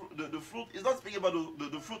about the fruit, he's not speaking about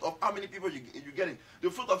the fruit of how many people you're getting. The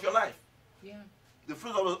fruit of your life. Yeah. The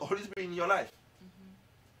fruit of the Holy Spirit in your life.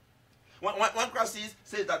 When Christ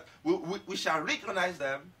says that we shall recognize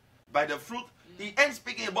them by the fruit, he ain't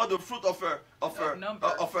speaking about the fruit of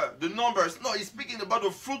the numbers. No, he's speaking about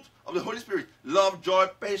the fruit of the Holy Spirit: love, joy,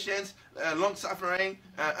 patience, long suffering,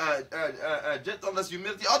 gentleness,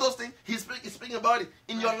 humility. All those things. He's speaking about it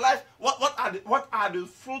in your life. What are the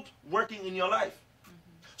fruit working in your life?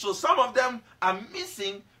 So some of them are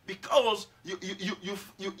missing because you're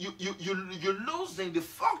losing the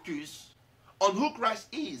focus on who Christ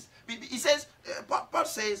is. He says, Paul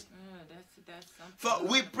says, for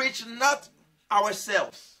we preach not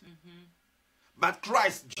ourselves, but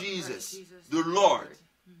Christ Jesus, the Lord.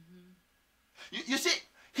 You see,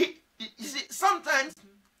 sometimes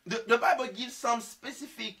the Bible gives some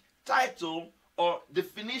specific title or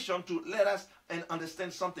definition to let us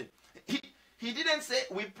understand something. He didn't say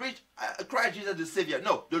we preach Christ Jesus the Savior.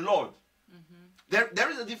 No, the Lord.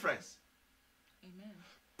 There is a difference. Amen.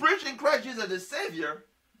 Preaching Christ Jesus the Savior,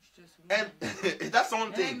 and that's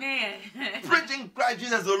one thing. Amen. Preaching Christ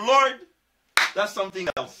Jesus the Lord, that's something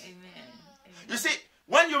else. Amen. Amen. You see,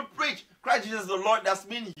 when you preach Christ Jesus the Lord, that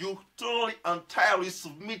means you totally, entirely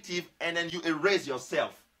submissive, and then you erase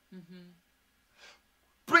yourself.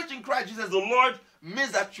 Preaching Christ Jesus the Lord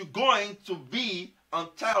means that you're going to be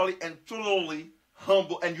entirely and totally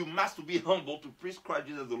humble, and you must be humble to preach Christ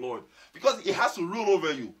Jesus the Lord, because he has to rule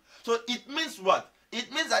over you. So it means what?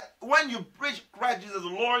 It means that when you preach Christ Jesus the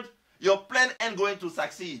Lord, your plan ain't going to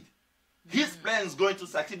succeed. His plan is going to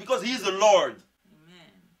succeed because he is the Lord.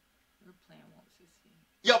 Amen. Your plan won't succeed.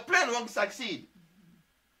 Your plan won't succeed.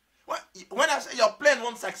 When I say your plan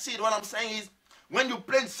won't succeed, what I'm saying is, when you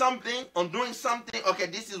plan something on doing something, okay,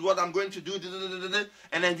 this is what I'm going to do,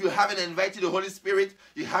 and then you haven't invited the Holy Spirit,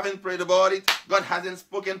 you haven't prayed about it, God hasn't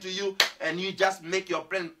spoken to you, and you just make your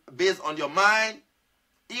plan based on your mind,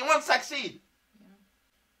 it won't succeed. Yeah.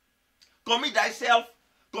 Commit thyself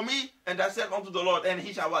unto the Lord, and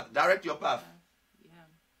he shall what? Direct your path.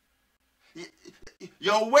 Yeah.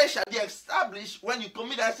 Your way shall be established when you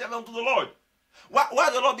commit thyself unto the Lord. Why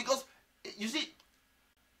the Lord? Because, you see,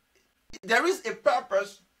 there is a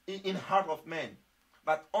purpose in heart of man,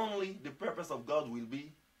 but only the purpose of God will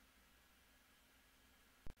be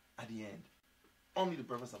at the end. Only the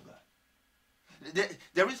purpose of God.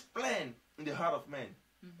 There is plan in the heart of man,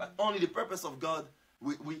 but only the purpose of God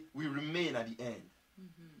will remain at the end.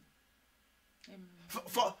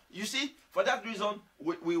 You see, for that reason,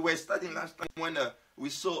 we were studying last time when we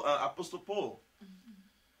saw Apostle Paul,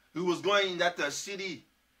 who was going in that city,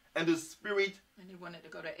 and the Spirit... And he wanted to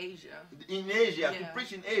go to Asia. In Asia, to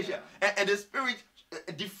preach in Asia. Yeah. And the Spirit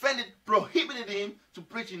prohibited him to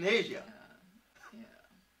preach in Asia. Yeah.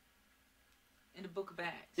 In the book of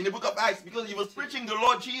Acts. In the book of Acts, because he was preaching the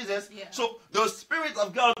Lord Jesus. Yeah. So the Spirit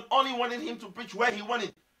of God only wanted him to preach where he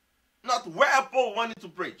wanted, not where Paul wanted to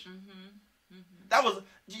preach. That was,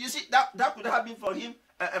 you see, that could have been for him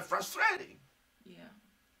frustrating. Yeah.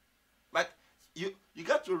 But you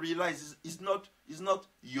got to realize it's not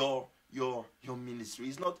your ministry.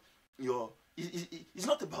 It's not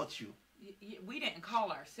about you. We didn't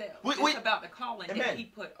call ourselves. It's about the calling that he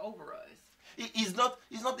put over us. It's not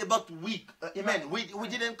about we. Amen. Right. We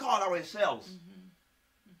didn't call ourselves.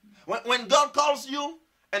 When God calls you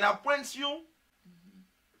and appoints you,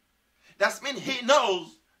 that means he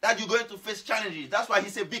knows that you're going to face challenges. That's why he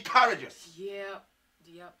said, be courageous. Yep,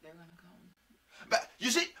 they're going to come. But you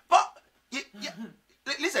see,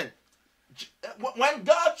 listen, when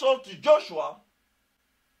God told to Joshua,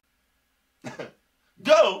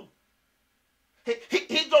 go,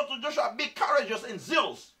 he told to Joshua, be courageous and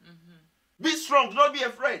zealous. Be strong, do not be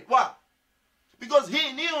afraid. Why? Because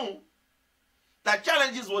he knew that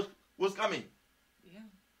challenges was coming. Yeah.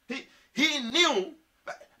 He knew,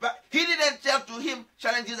 but he didn't tell to him,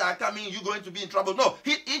 challenges are coming, you're going to be in trouble. No,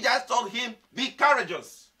 he just told him, be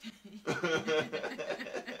courageous.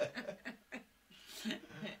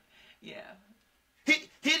 Yeah. He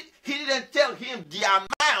didn't tell him the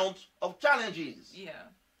amount of challenges. Yeah.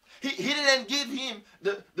 He didn't give him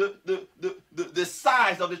the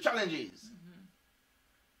size of the challenges.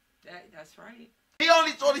 That's right. He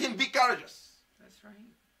only told him, be courageous. That's right.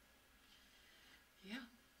 Yeah.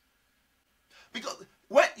 Because,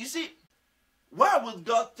 you see, why would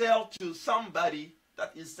God tell to somebody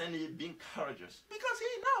that is sending being courageous? Because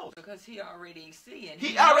he knows. Because he already sees.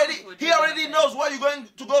 He already knows what you're going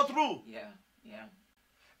to go through. Yeah, yeah.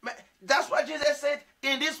 That's what Jesus said.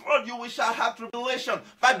 In this world you will shall have tribulation,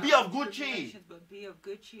 but be of good cheer. But be of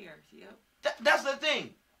good cheer. Yep. That's the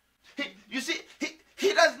thing. You see,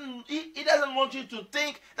 he doesn't want you to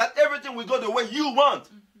think that everything will go the way you want.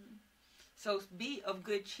 So be of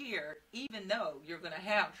good cheer, even though you're going to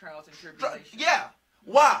have trials and tribulations. Yeah.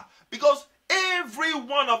 Why? Because every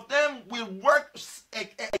one of them will work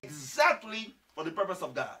exactly for the purpose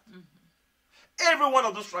of God. Every one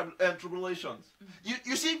of those tribulations.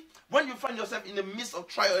 You see, when you find yourself in the midst of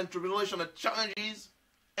trial and tribulation and challenges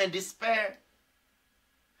and despair,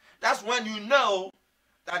 that's when you know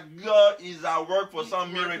that God is at work for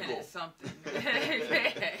some miracle. Something.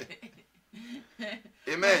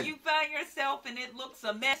 Amen. When you find yourself and it looks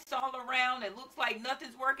a mess all around, it looks like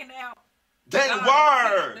nothing's working out. Then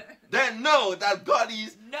then know that God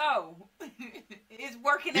is it's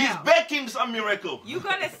working He's out. baking some miracle. You're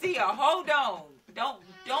gonna see a hold on. Don't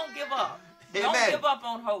give up. Amen. Don't give up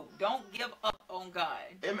on hope. Don't give up on God.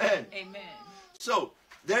 Amen. Amen. So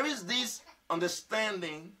there is this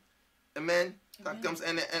understanding, amen, that comes,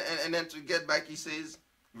 and then to get back, he says,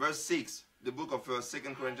 verse 6, the book of 2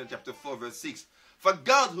 Corinthians chapter 4, verse 6. For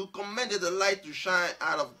God, who commanded the light to shine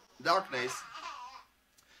out of darkness,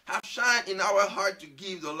 have shined in our heart to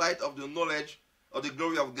give the light of the knowledge of the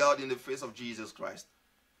glory of God in the face of Jesus Christ.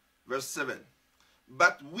 Verse 7.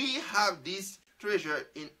 But we have this treasure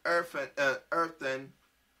in earthen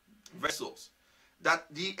vessels, that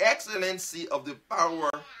the excellency of the power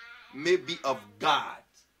may be of God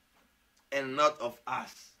and not of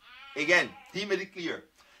us. Again, he made it clear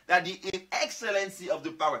that the excellency of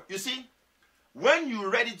the power. You see, when you're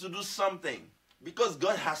ready to do something, because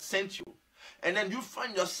God has sent you, and then you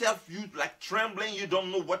find yourself, you like trembling, you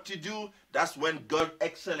don't know what to do, that's when God's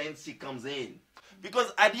excellency comes in.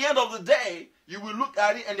 Because at the end of the day, you will look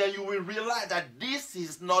at it and then you will realize that this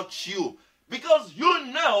is not you. Because you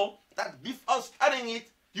know that before starting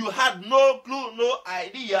it, you had no clue, no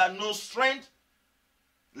idea, no strength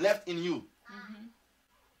left in you.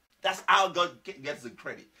 That's how God gets the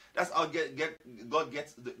credit. That's how God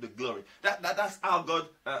gets the glory. That's how God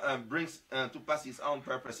brings to pass his own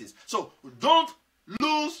purposes. So don't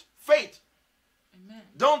lose faith. Amen.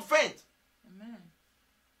 Don't faint. Amen.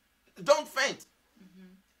 Don't faint.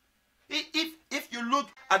 If you look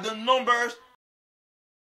at the numbers,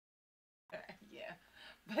 yeah,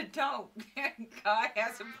 but don't. God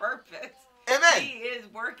has a purpose. amen. He is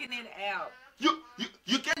working it out.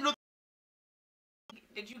 You can look.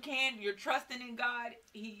 That you're trusting in God.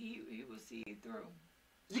 He will see you through.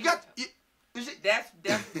 You see, that's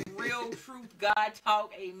real truth. God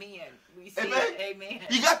talk. Amen. We see amen. it. Amen.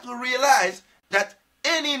 You got to realize that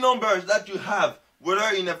any numbers that you have,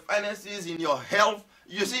 whether in the finances, in your health,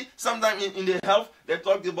 you see, sometimes in the health, they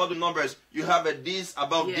talk about the numbers. You have a this,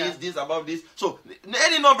 above this, above this. So,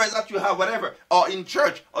 any numbers that you have, whatever, or in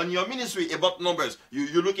church, on your ministry, about numbers.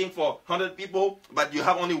 You're looking for 100 people, but you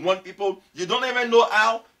have only 1 people. You don't even know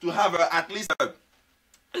how to have at least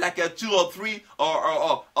like a 2 or 3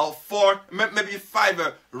 or 4, maybe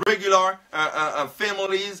 5 regular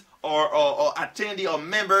families or attendee or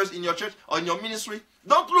members in your church or in your ministry.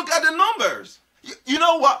 Don't look at the numbers. You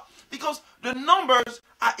know what? Because the numbers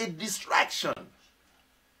are a distraction.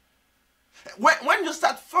 When you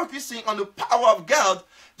start focusing on the power of God,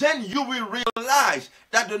 then you will realize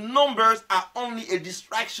that the numbers are only a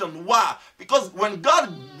distraction. Why? Because when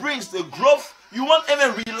God brings the growth, you won't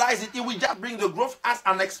even realize it. It will just bring the growth as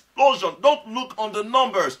an explosion. Don't look on the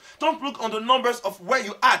numbers. Don't look on the numbers of where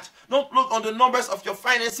you're at. Don't look on the numbers of your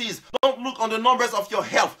finances. Don't look on the numbers of your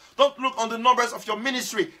health. Don't look on the numbers of your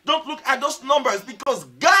ministry. Don't look at those numbers, because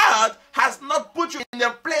God has not put you in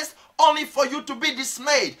a place only for you to be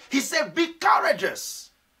dismayed. He said, be courageous.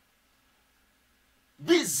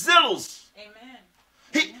 Be zealous. Amen.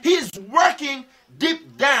 He is working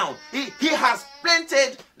deep down. He has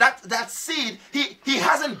planted that seed. He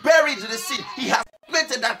hasn't buried the seed. He has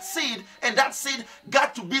planted that seed, and that seed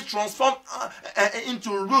got to be transformed into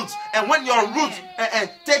roots. And when your roots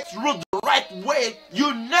takes root the right way,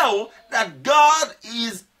 you know that God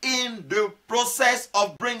is in the process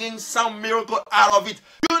of bringing some miracle out of it.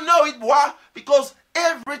 You know it. Why? Because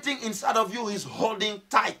everything inside of you is holding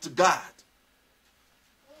tight to God.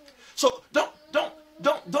 So don't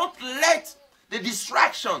let the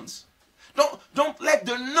distractions, don't let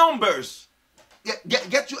the numbers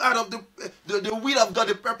get you out of the will of God,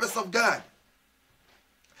 the purpose of God.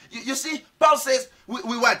 You see, Paul says, we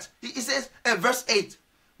what? He says in verse 8,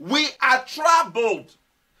 we are troubled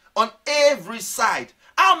on every side.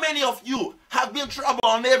 How many of you have been troubled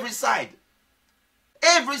on every side?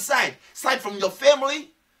 Every side. Side from your family,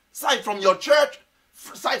 side from your church,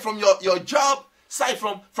 side from your job, side,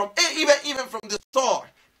 from even from the store.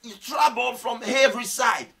 You trouble from every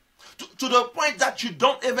side. To the point that you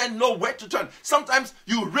don't even know where to turn. Sometimes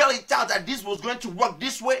you really thought that this was going to work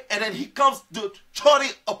this way, and then he comes the totally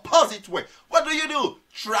opposite way. What do?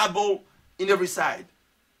 Trouble in every side.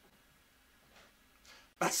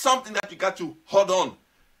 That's something that you got to hold on.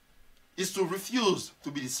 Is to refuse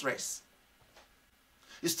to be distressed.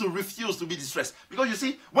 Is to refuse to be distressed. Because you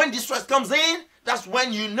see, when distress comes in, that's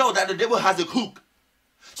when you know that the devil has a hook.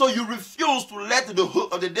 So you refuse to let the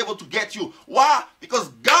hook of the devil to get you. Why? Because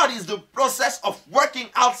God is the process of working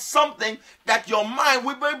out something that your mind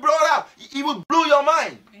will be blown out. He will blow your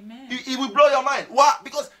mind. Amen. He will blow your mind. Why?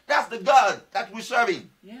 Because that's the God that we're serving.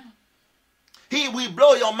 Yeah. He will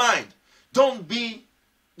blow your mind. Don't. Be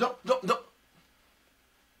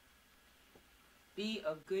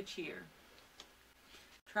of good cheer.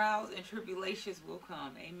 Trials and tribulations will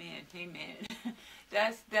come. Amen. Amen.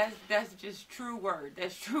 That's just true word.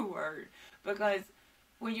 That's true word. Because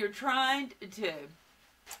when you're trying to,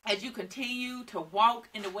 as you continue to walk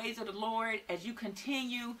in the ways of the Lord, as you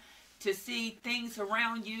continue to see things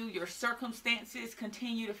around you, your circumstances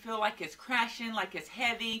continue to feel like it's crashing, like it's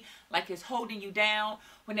heavy, like it's holding you down.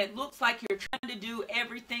 When it looks like you're trying to do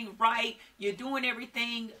everything right, you're doing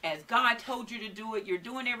everything as God told you to do it. You're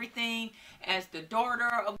doing everything as the daughter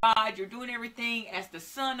of God. You're doing everything as the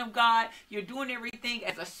son of God. You're doing everything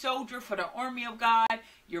as a soldier for the army of God.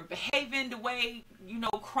 You're behaving the way you know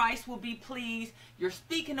Christ will be pleased. You're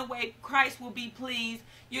speaking the way Christ will be pleased.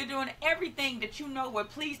 You're doing everything that you know will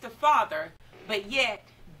please the Father, but yet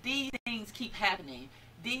these things keep happening.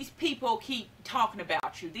 These people keep talking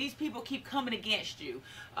about you. These people keep coming against you.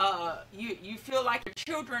 You feel like your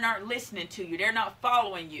children aren't listening to you. They're not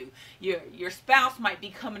following you. Your spouse might be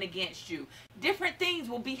coming against you. Different things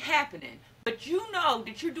will be happening. But you know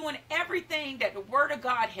that you're doing everything that the Word of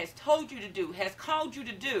God has told you to do, has called you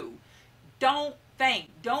to do. Don't faint.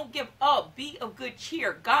 Don't give up. Be of good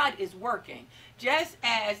cheer. God is working. Just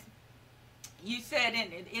as you said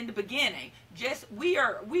in the beginning, we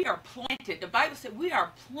are planted. The Bible said we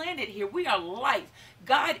are planted here. We are lights.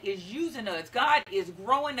 God is using us. God is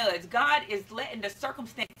growing us. God is letting the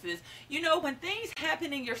circumstances. You know, when things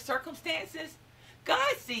happen in your circumstances,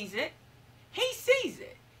 God sees it. He sees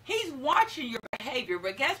it. He's watching your behavior.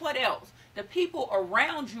 But guess what else? The people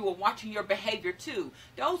around you are watching your behavior too.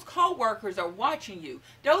 Those co-workers are watching you.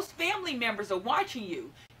 Those family members are watching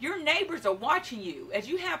you. Your neighbors are watching you. As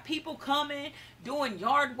you have people coming, doing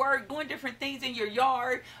yard work, doing different things in your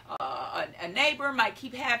yard. A neighbor might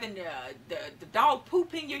keep having the dog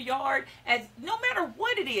poop in your yard. As no matter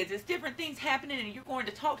what it is, it's different things happening and you're going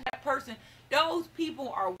to talk to that person. Those people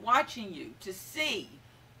are watching you to see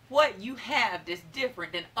what you have that's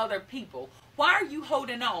different than other people. Why are you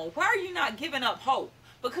holding on? Why are you not giving up hope?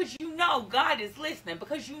 Because you know God is listening.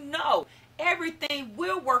 Because you know everything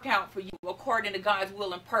will work out for you according to God's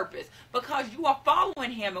will and purpose. Because you are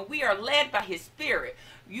following Him and we are led by His Spirit.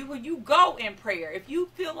 When you go in prayer, if you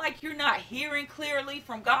feel like you're not hearing clearly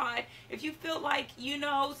from God, if you feel like, you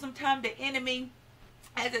know, sometimes the enemy,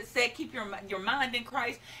 as it said, keep your mind in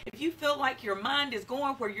Christ. If you feel like your mind is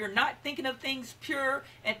going where you're not thinking of things pure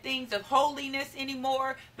and things of holiness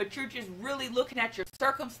anymore, but you're just really looking at your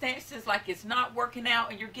circumstances like it's not working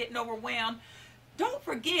out and you're getting overwhelmed, don't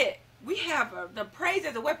forget, we have the praise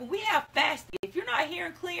as a weapon. We have fasting. If you're not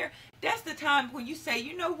hearing clear, that's the time when you say,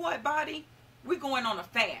 you know what, body? We're going on a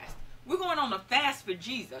fast. We're going on a fast for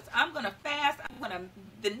Jesus. I'm going to fast. I'm going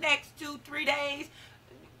to, the next 2-3 days,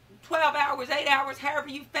 12 hours, 8 hours, however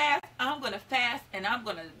you fast, I'm going to fast and I'm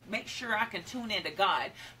going to make sure I can tune into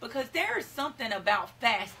God. Because there is something about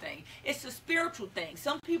fasting. It's a spiritual thing.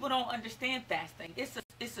 Some people don't understand fasting.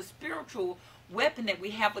 It's a spiritual weapon that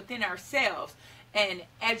we have within ourselves. And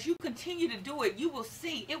as you continue to do it, you will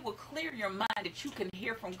see it will clear your mind that you can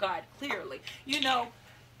hear from God clearly. You know,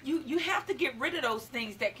 you have to get rid of those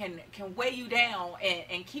things that can weigh you down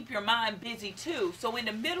and keep your mind busy too. So in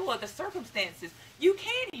the middle of the circumstances, you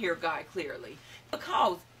can hear God clearly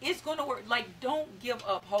because it's going to work. Like, don't give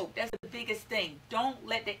up hope. That's the biggest thing. Don't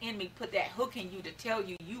let the enemy put that hook in you to tell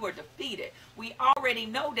you you are defeated. We already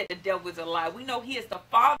know that the devil is a lie. We know he is the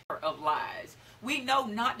father of lies. We know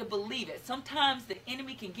not to believe it. Sometimes the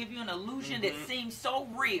enemy can give you an illusion that seems so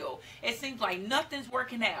real. It seems like nothing's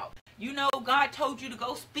working out. You know, God told you to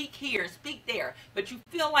go speak here and speak there, but you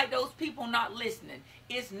feel like those people not listening.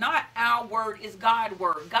 It's not our word, it's God's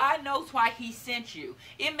word. God knows why He sent you.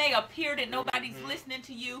 It may appear that nobody's listening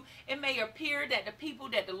to you. It may appear that the people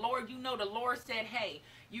that the Lord, you know, the Lord said, hey,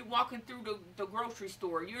 You walking through the grocery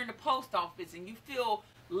store, you're in the post office, and you feel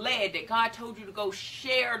led that God told you to go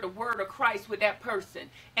share the word of Christ with that person,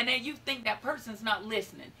 and then you think that person's not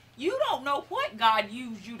listening. You don't know what God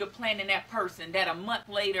used you to plant in that person that a month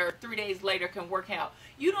later, 3 days later can work out.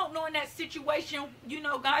 You don't know in that situation,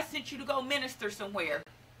 God sent you to go minister somewhere,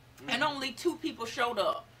 and only 2 people showed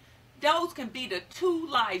up. Those can be the 2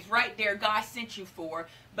 lives right there God sent you for.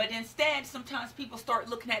 But instead, sometimes people start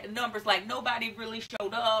looking at the numbers like nobody really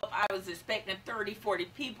showed up. I was expecting 30, 40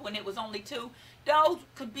 people, and it was only 2. Those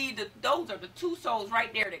are the 2 souls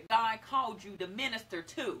right there that God called you to minister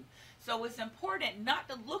to. So it's important not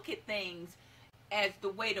to look at things as the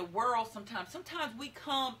way the world sometimes we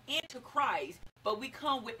come into Christ, but we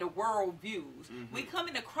come with the world views. We come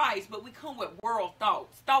into Christ, but we come with world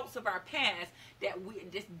thoughts of our past that we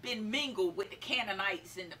just been mingled with the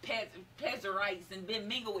Canaanites and the Pezerites and been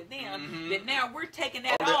mingled with them. That now we're taking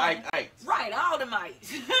that on. Right, all the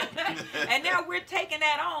mites. And now we're taking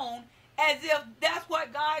that on as if that's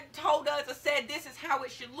what God told us or said this is how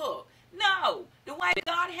it should look. No, the way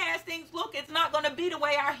God has things look, it's not going to be the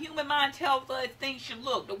way our human mind tells us things should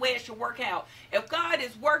look, the way it should work out. If God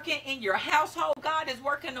is working in your household, God is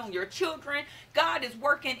working on your children, God is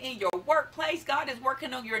working in your workplace, God is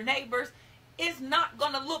working on your neighbors, it's not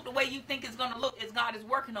going to look the way you think it's going to look as God is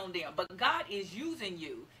working on them. But God is using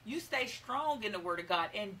you. You stay strong in the Word of God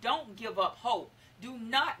and don't give up hope. Do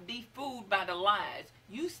not be fooled by the lies.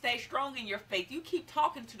 You stay strong in your faith. You keep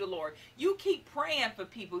talking to the Lord. You keep praying for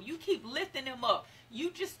people. You keep lifting them up.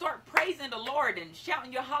 You just start praising the Lord and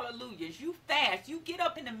shouting your hallelujahs. You fast. You get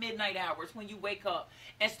up in the midnight hours when you wake up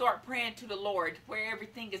and start praying to the Lord where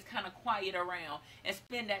everything is kind of quiet around, and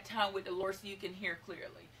spend that time with the Lord so you can hear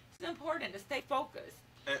clearly. It's important to stay focused.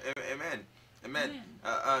 Amen.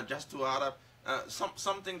 Just to add up,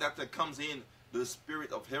 something that comes in the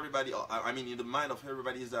spirit of everybody, in the mind of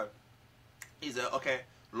everybody is okay,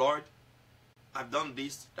 Lord, I've done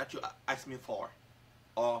this that you asked me for,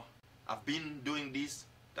 or I've been doing this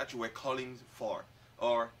that you were calling for,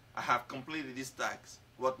 or I have completed this task.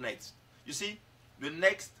 What next? You see, the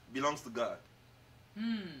next belongs to God.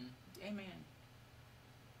 Amen.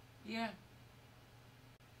 Yeah.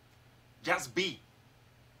 Just be.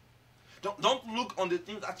 Don't look on the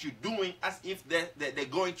things that you're doing as if they're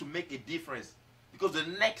going to make a difference. Because the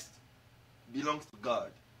next belongs to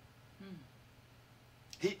God.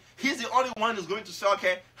 He's the only one who's going to say,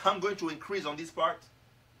 okay, I'm going to increase on this part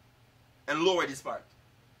and lower this part.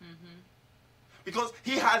 Because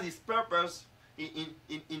he has his purpose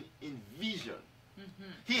in vision.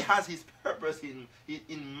 He has his purpose in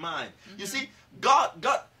mind. You see, God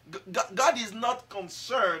is not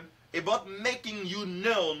concerned about making you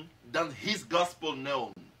known than his gospel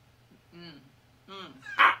known.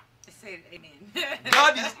 Say amen.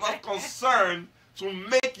 God is not concerned to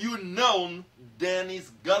make you known than his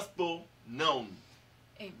gospel known.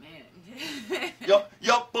 Amen.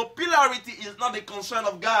 Your popularity is not a concern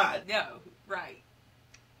of God. No, right.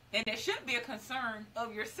 And it should be a concern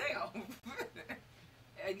of yourself.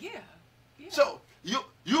 Yeah. So you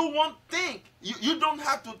won't think, you don't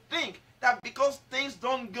have to think that because things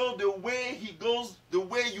don't go the way he goes, the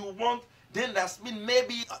way you want, then that's mean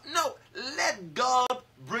maybe, no, let God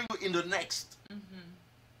bring you in the next.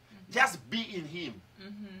 Just be in him.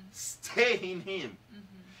 Stay in him.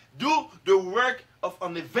 Do the work of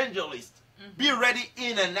an evangelist. Be ready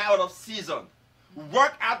in and out of season.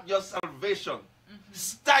 Work out your salvation.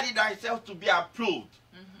 Study thyself to be approved.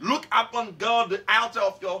 Look upon God, the author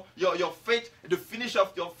of your faith, the finisher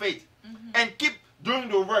of your faith. And keep doing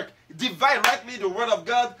the work. Divide rightly the word of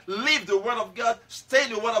God. Live the word of God. Stay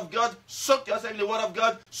in the word of God. Soak yourself in the word of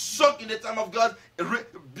God. Soak in the time of God.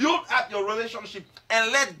 Build up your relationship.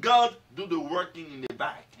 And let God do the working in the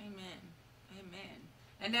back. Amen.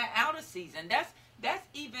 And that outer season, that's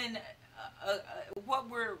even what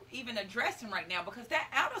we're even addressing right now. Because that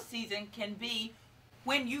outer season can be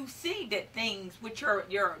when you see that things with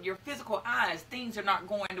your physical eyes, things are not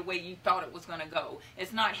going the way you thought it was going to go.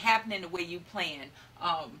 It's not happening the way you planned.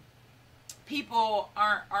 People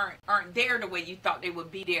aren't there the way you thought they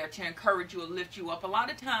would be there to encourage you or lift you up. A lot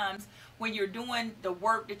of times when you're doing the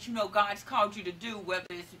work that you know God's called you to do, whether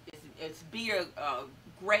it's be a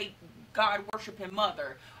great God worshiping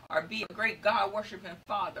mother, or be a great God worshiping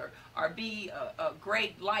father, or be a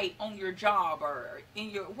great light on your job, or in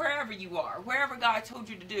your wherever you are, wherever God told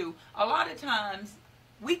you to do, a lot of times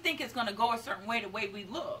we think it's going to go a certain way, the way we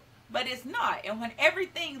look, but it's not. And when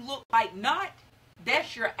everything looks like not,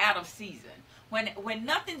 that's your out of season. When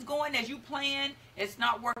nothing's going as you planned, it's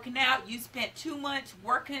not working out, you spent 2 months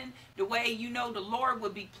working the way you know the Lord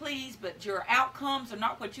would be pleased, but your outcomes are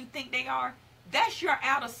not what you think they are, That's your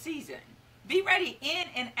out of season. Be ready in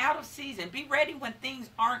and out of season. Be ready when things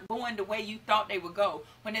aren't going the way you thought they would go.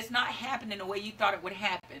 When it's not happening the way you thought it would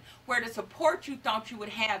happen. Where the support you thought you would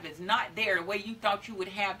have is not there the way you thought you would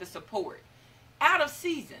have the support. Out of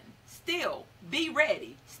season. Still be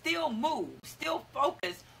ready. Still move. Still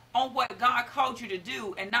focus on what God called you to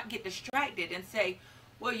do and not get distracted and say,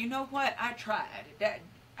 well, you know what? I tried.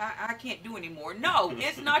 I can't do anymore. No,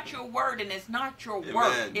 it's not your word and it's not your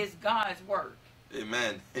work. It's God's word.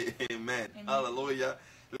 Amen. Amen. Hallelujah.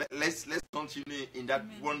 Let's continue in that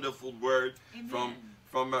wonderful word. Amen.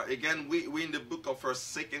 From again, we in the book of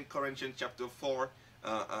 2 Corinthians chapter 4,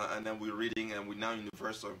 and then we're reading, and we're now in the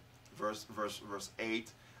verse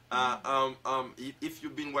 8. If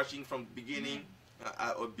you've been watching from the beginning,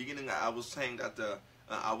 I was saying that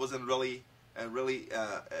I wasn't really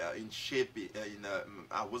in shape.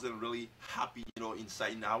 I wasn't really happy,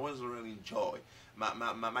 inside. I wasn't really in joy.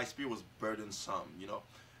 My spirit was burdensome,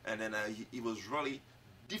 and then it was really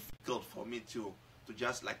difficult for me to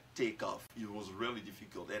just like take off. It was really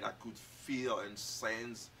difficult, and I could feel and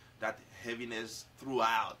sense that heaviness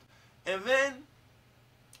throughout. And then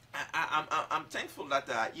I'm thankful that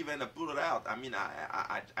I even put it out. I mean,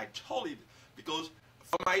 I told it, because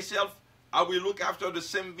for myself, I will look after the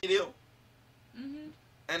same video,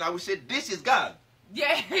 and I will say, this is God.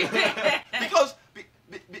 Yeah. because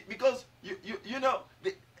you know.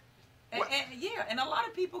 And a lot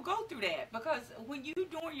of people go through that, because when you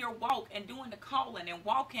doing your walk and doing the calling and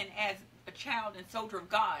walking as a child and soldier of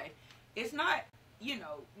God, it's not, you're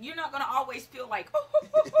not going to always feel like,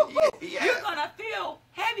 Yeah. You're going to feel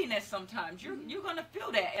heaviness sometimes. You're going to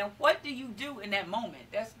feel that. And what do you do in that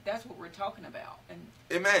moment? That's what we're talking about.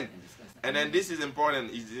 Amen. And then this is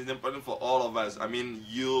important. It's important for all of us. I mean,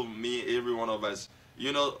 you, me, every one of us.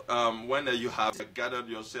 When you have gathered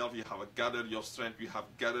yourself, you have gathered your strength, you have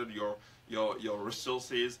gathered your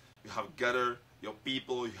resources, you have gathered your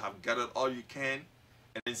people, you have gathered all you can,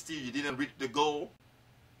 and then still you didn't reach the goal,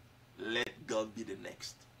 let God be the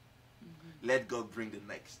next. Let God bring the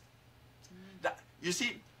next. That, you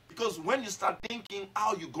see, because when you start thinking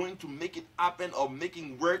how you're going to make it happen or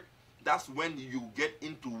making work, that's when you get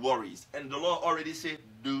into worries. And the Lord already said,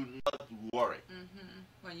 do not worry.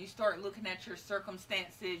 When you start looking at your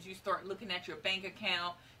circumstances, you start looking at your bank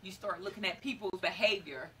account, you start looking at people's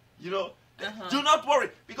behavior. Do not worry.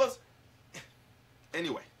 Because,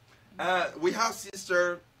 anyway, we have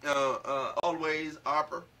Sister always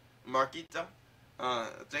Harper, Marquita.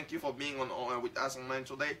 Thank you for being on with us online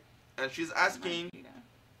today. And she's asking,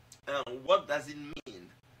 what does it mean,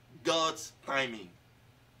 God's timing?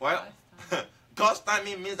 Well, God's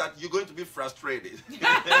timing means that you're going to be frustrated.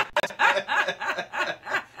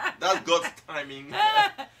 That's God's timing.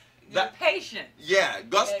 Patient. Yeah,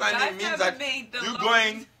 God's timing means that you're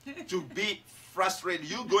going to be frustrated.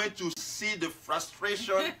 You're going to see the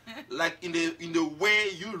frustration like in the way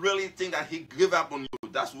you really think that He gave up on you.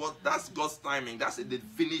 That's God's timing. That's the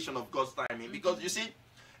definition of God's timing. Because you see,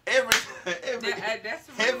 every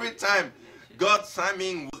time God's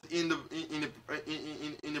timing was in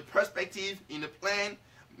the perspective, in the plan,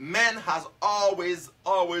 man has always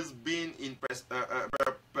been in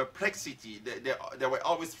perplexity. They were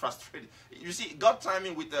always frustrated. You see, God's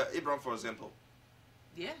timing with Abraham, for example.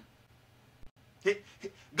 Yeah.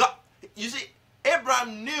 You see,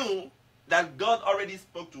 Abraham knew that God already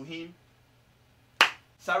spoke to him.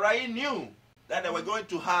 Sarai knew that they were going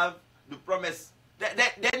to have the promise.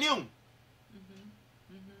 They knew.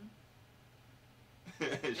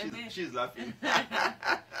 She's laughing.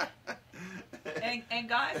 and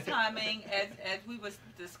God's timing, as we was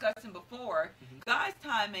discussing before, God's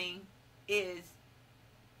timing is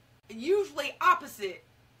usually opposite.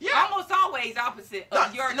 Yeah. Almost always opposite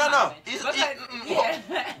of your timing.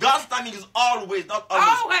 God's timing is always, not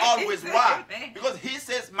always. Why? Because He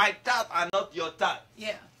says, my thoughts are not your thoughts.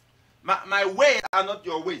 Yeah. My ways are not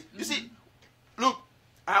your ways. You see, look,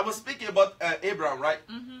 I was speaking about Abraham, right?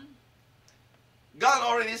 God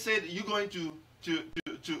already said you're going to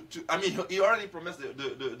I mean, He already promised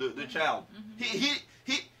the child.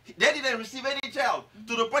 They didn't receive any child,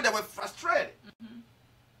 to the point they were frustrated.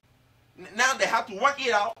 Now they have to work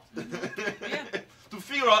it out to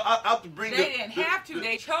figure out how to bring. They didn't have to.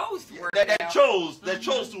 They chose to work it out. They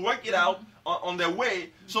chose to work it out on their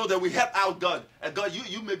way, so that we help out God. And God,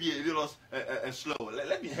 you may be a little slow.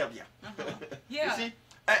 Let me help you. Yeah. You see.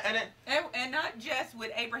 And not just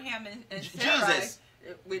with Abraham and Sarai, Jesus,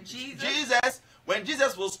 with Jesus. Jesus, when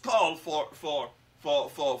Jesus was called for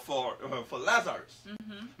Lazarus,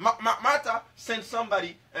 Martha sent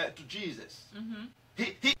somebody to Jesus.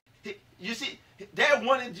 You see, they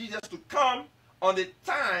wanted Jesus to come on the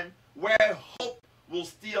time where hope was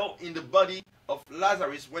still in the body of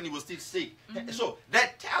Lazarus when he was still sick. So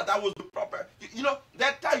that time, that was the proper,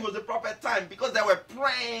 that time was the proper time because they were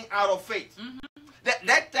praying out of faith.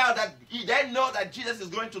 That time that they know that Jesus is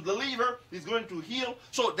going to deliver, he's going to heal.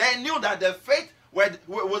 So they knew that their faith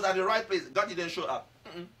was at the right place. God didn't show up.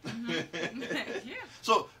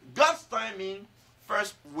 So God's timing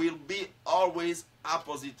first will be always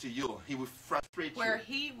opposite to you. He will frustrate where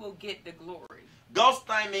you. he will get the glory. God's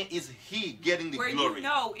timing is he getting the where glory. You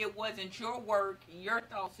know it wasn't your work, your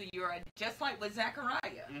thoughts, or your, just like with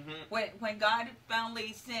Zechariah. When God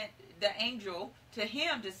finally sent the angel to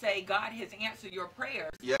him to say, God has answered your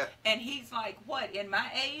prayers. Yeah. And he's like, what, in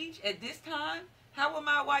my age, at this time? How will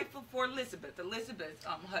my wife for Elizabeth's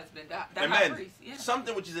husband, the high priest? Yeah.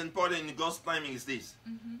 Something which is important in God's timing is this.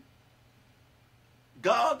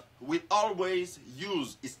 God will always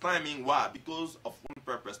use his timing. Why? Because of one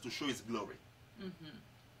purpose, to show his glory.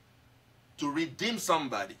 To redeem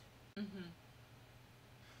somebody.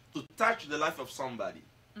 To touch the life of somebody.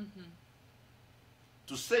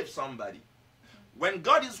 To save somebody. When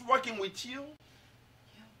God is working with you,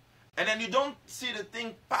 and then you don't see the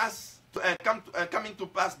thing coming to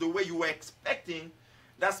pass the way you were expecting,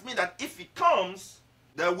 that means that if it comes,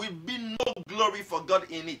 there will be no glory for God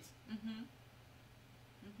in it.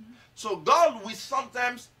 So God will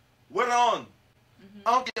sometimes wait on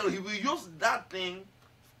until he will use that thing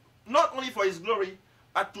not only for his glory,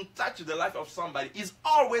 but to touch the life of somebody. It's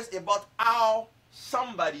always about how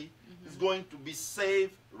somebody is going to be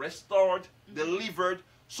saved, restored, delivered,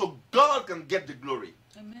 so God can get the glory.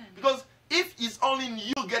 Amen. Because if it's only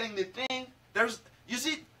you getting the thing, there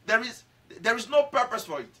is no purpose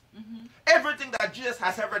for it. Everything that Jesus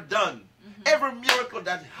has ever done, every miracle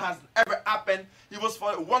that has ever happened, it was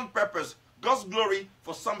for one purpose: God's glory,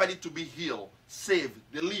 for somebody to be healed, saved,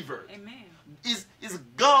 delivered. Amen. Is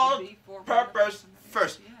God's purpose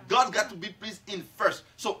first. Yeah. God got to be pleased in first.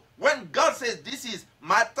 So when God says this is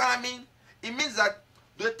my timing, it means that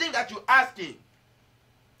the thing that you're asking,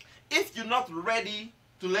 if you're not ready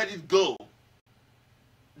to let it go,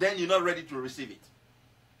 then you're not ready to receive it.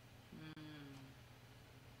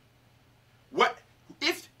 What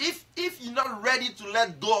if you're not ready to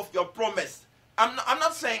let go of your promise? I'm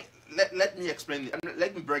not saying, let me explain it.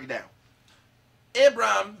 Let me break it down.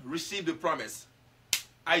 Abraham received the promise,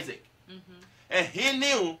 Isaac. And he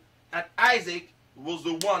knew that Isaac was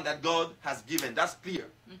the one that God has given. That's clear.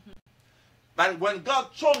 But when God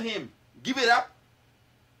told him, give it up,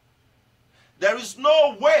 there is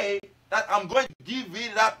no way that I'm going to give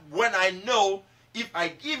it up when I know if I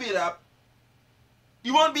give it up,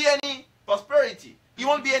 it won't be any prosperity. It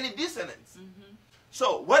won't be any descendants.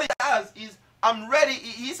 So what he has is, I'm ready.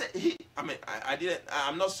 He said,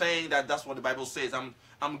 I'm not saying that that's what the Bible says.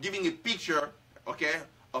 I'm giving a picture, okay,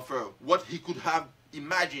 of what he could have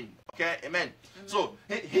imagined. Okay, amen. So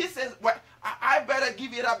he says, well, I better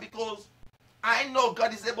give it up because I know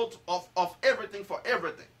God is able to of everything for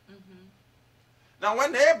everything. Now,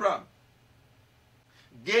 when Abraham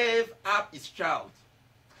gave up his child,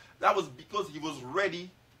 that was because he was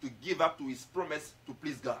ready to give up to his promise to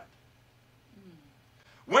please God.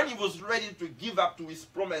 When he was ready to give up to his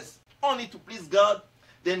promise only to please God,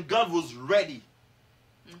 then God was ready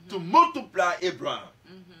to multiply Abraham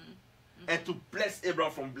and to bless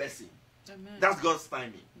Abraham from blessing. Amen. That's God's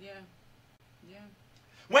timing. Yeah.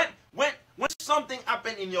 When something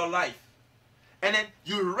happened in your life and then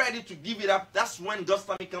you're ready to give it up, that's when God's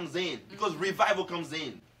timing comes in, because revival comes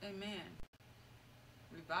in. Amen.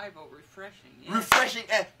 Revival, refreshing. Yeah. Refreshing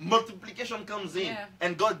and multiplication comes in,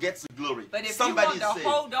 and God gets the glory. But if somebody you want to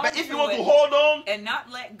hold on, but if you want to hold on and not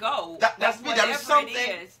let go, that's me. There is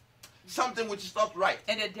something which is not right.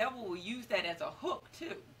 And the devil will use that as a hook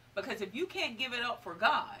too, because if you can't give it up for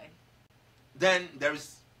God, then there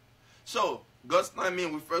is. So God's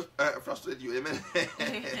timing will first frustrate you. Amen.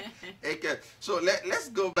 Okay. So let's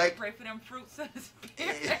go back. Pray for them fruits of the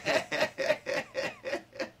Spirit.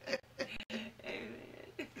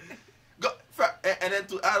 And then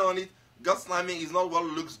to add on it, God's timing is not what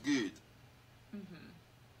looks good.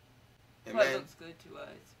 Amen. What looks good to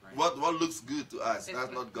us. Right? What looks good to us,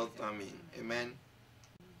 that's not God's timing. Amen.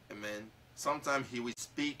 Amen. Sometimes He will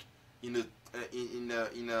speak in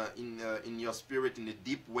your spirit in a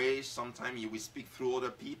deep way. Sometimes He will speak through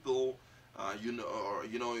other people. He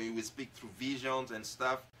will speak through visions and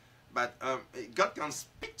stuff. But God can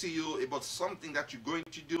speak to you about something that you're going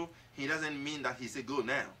to do. He doesn't mean that He said go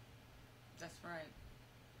now. That's right.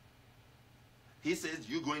 He says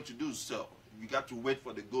you're going to do so. You got to wait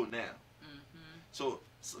for the go now. So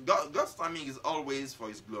God's timing is always for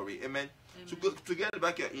His glory. Amen. To get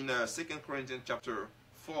back in 2 Corinthians chapter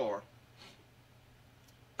 4,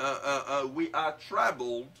 we are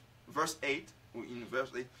troubled, verse 8, in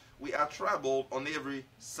verse 8, we are troubled on every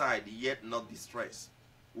side, yet not distressed.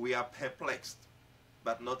 We are perplexed,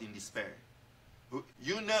 but not in despair.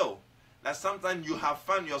 You know that sometimes you have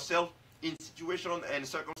found yourself in situations and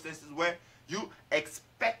circumstances where you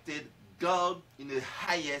expected God in the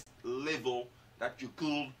highest level that you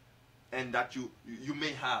could and that you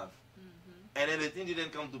may have. And then the thing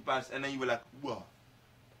didn't come to pass, and then you were like, whoa.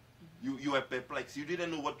 You were perplexed. You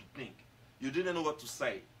didn't know what to think. You didn't know what to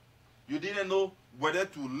say. You didn't know whether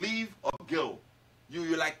to leave or go.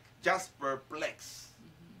 You're like just perplexed.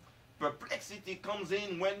 Perplexity comes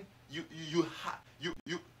in when it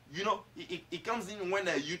comes in when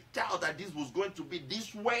you thought that this was going to be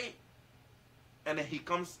this way, and then he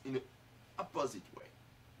comes in the opposite way.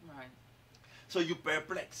 Right. So you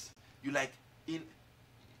perplex. You like in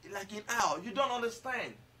awe. You don't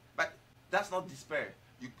understand. But that's not despair.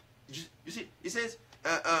 You see, it says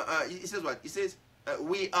it says what? It says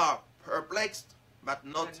we are perplexed, but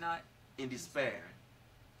not in despair.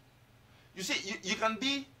 You see, you can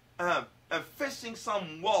be facing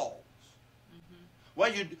some walls,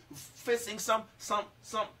 where you facing some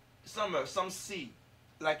sea,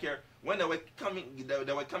 like when they were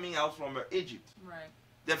coming out from Egypt. Right.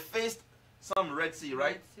 They faced some Red Sea,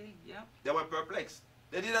 right? Red Sea, yep. They were perplexed.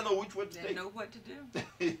 They didn't know which way to take. They didn't know what to do.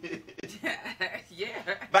 Yeah.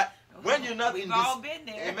 But when you're not We've in this, all been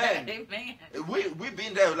there. Amen. Amen. We've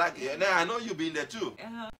been there. Like now, I know you've been there too.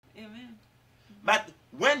 Amen. But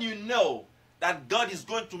when you know that God is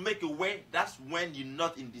going to make a way, that's when you're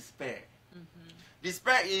not in despair.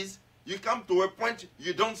 Despair is you come to a point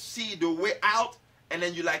you don't see the way out, and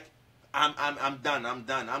then you're like, I'm done.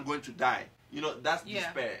 I'm going to die. You know, that's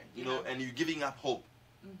despair. You know, and you're giving up hope.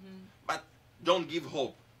 But don't give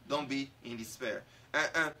hope. Don't be in despair.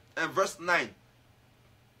 And verse 9.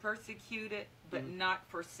 Persecuted but not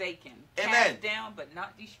forsaken. Amen. Cast down but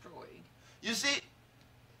not destroyed. You see,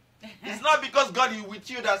 it's not because God is with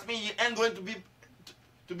you that means you ain't going to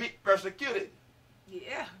be persecuted.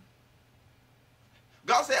 Yeah.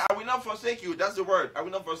 God said, I will not forsake you. That's the word. I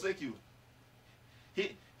will not forsake you.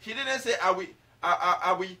 He didn't say, I will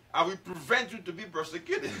prevent you to be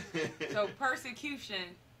persecuted. So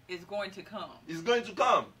persecution is going to come. It's going to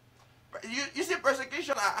come. You see,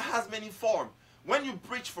 persecution has many forms. When you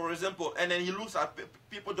preach, for example, and then you look at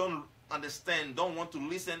people don't understand, don't want to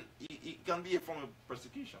listen, it can be a form of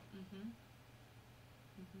persecution.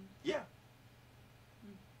 Yeah.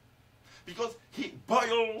 Because he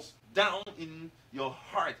boils down in your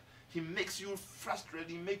heart. He makes you frustrated.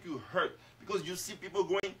 He makes you hurt. Because you see people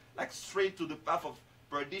going like straight to the path of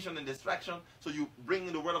perdition and destruction. So you bring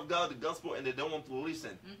in the word of God, the gospel, and they don't want to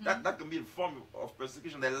listen. That can be a form of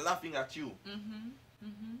persecution. They're laughing at you.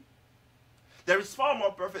 There is far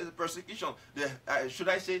more persecution. Should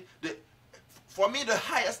I say, for me, the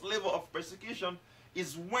highest level of persecution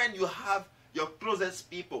is when you have your closest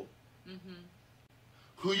people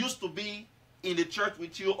who used to be in the church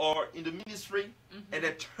with you or in the ministry, and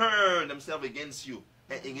they turn themselves against you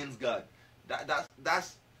and against God.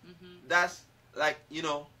 That's like, you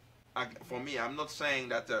know, for me, I'm not saying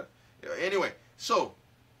that. Anyway, so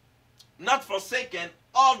not forsaken,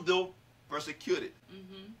 although persecuted.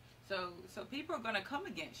 So people are going to come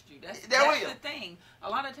against you. That's the thing. A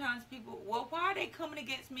lot of times people, well, why are they coming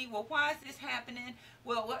against me? Well, why is this happening?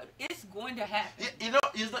 Well, it's going to happen. You know,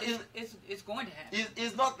 it's going to happen.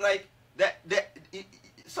 It's not like that.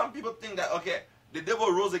 Some people think that, okay, the devil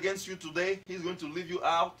rose against you today, he's going to leave you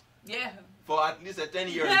out. Yeah. For at least 10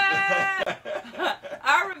 years. I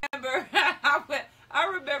remember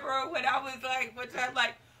when I was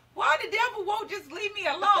like, why the devil won't just leave me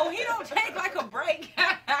alone? He don't take like a break.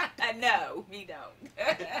 No, he don't.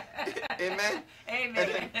 Amen.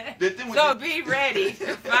 Amen. So be ready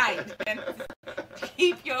to fight and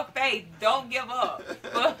keep your faith. Don't give up.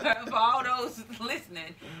 For all those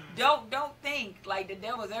listening, don't think like the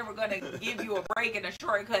devil's ever going to give you a break and a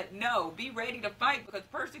shortcut. No, be ready to fight, because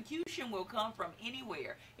persecution will come from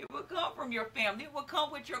anywhere. It will come from your family. It will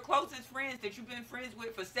come with your closest friends that you've been friends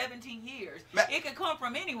with for 17 years. It could come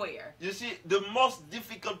from anywhere. You see, the most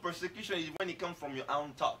difficult persecution is when it comes from your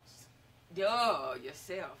own thoughts. Oh,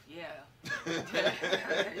 yourself, yeah.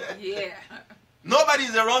 Yeah.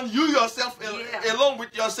 Nobody's around, you yourself alone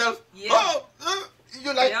with yourself. Yeah. Oh,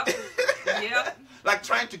 you're like, yep. like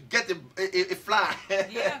trying to get a fly.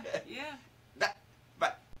 Yeah.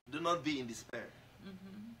 But do not be in despair,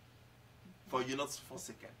 for you're not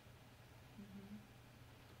forsaken.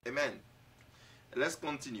 Amen. Let's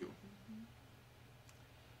continue.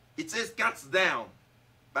 It says cast down,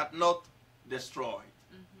 but not destroyed.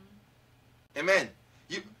 Amen.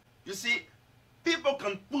 You see, people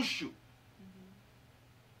can push you.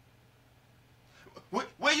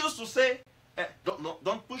 We used to say,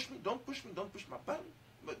 don't push me, don't push me, don't push my button.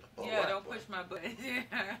 But, yeah, don't push my button.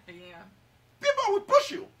 Yeah. People will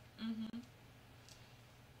push you.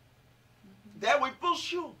 They will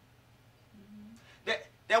push you.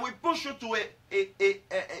 They will push you to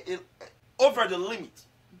a over the limit.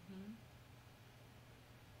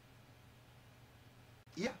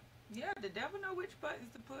 Yeah. Yeah, the devil know which buttons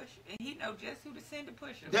to push, and he know just who to send to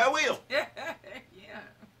push them. They will. Yeah.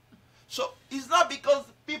 So it's not because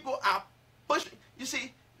people are pushing. You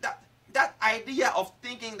see, that idea of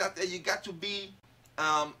thinking that you got to be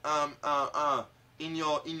in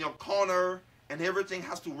your corner and everything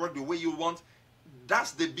has to work the way you want.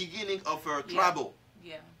 That's the beginning of trouble.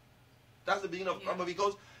 Yeah. That's the beginning of trouble,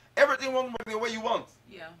 because everything won't work the way you want.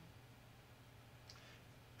 Yeah.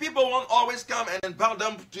 People won't always come and then bow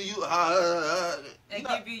down to you. And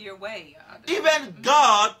give you your way. Even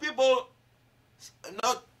God, people,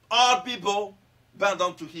 not all people bow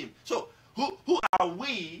down to Him. So who are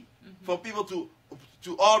we for people to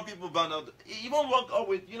all people bow down? You won't work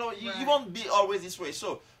always. You know, you won't be always this way.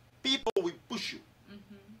 So people will push you.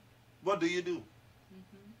 What do you do?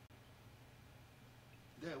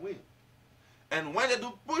 They will. And when they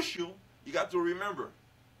do push you, you got to remember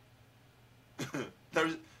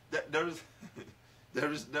there's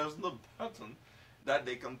no button that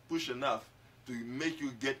they can push enough to make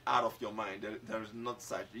you get out of your mind. There is not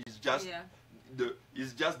such. It's just the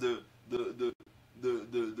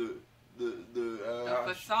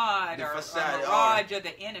facade, the or facade, mirage of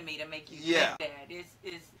the enemy to make you think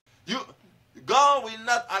that. God will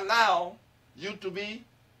not allow you to be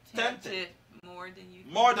tempted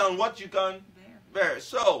more than what you can bear.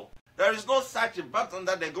 So there is no such a button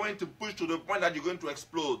that they're going to push to the point that you're going to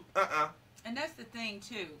explode. And that's the thing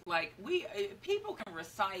too. Like people can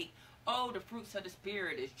recite, the fruits of the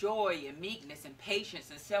Spirit is joy and meekness and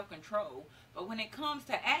patience and self-control. But when it comes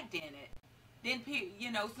to acting it, then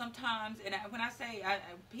sometimes, and when I say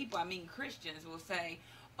people, I mean Christians will say,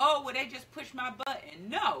 "Oh, well, they just push my button."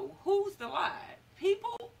 No, who's the lie?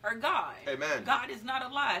 People or God? Amen. God is not a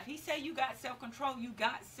lie. If He say you got self-control, you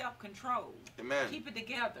got self-control. Amen. Keep it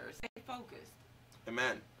together. Stay focused.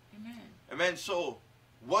 Amen. Amen. Amen. So,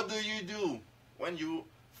 what do you do when you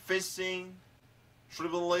facing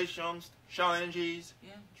tribulations, challenges,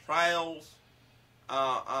 trials,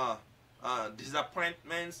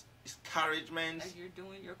 disappointments, discouragements? As you're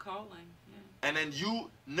doing your calling. Yeah. And then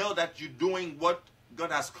you know that you're doing what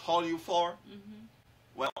God has called you for.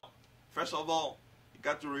 Well, first of all, you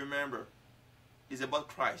got to remember, it's about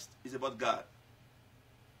Christ. It's about God.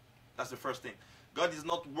 That's the first thing. God is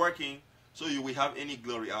not working so you will have any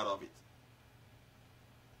glory out of it.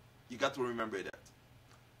 You got to remember that.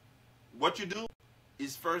 What you do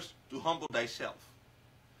is first to humble thyself.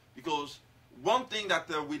 Because one thing that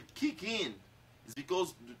will kick in is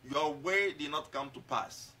because your way did not come to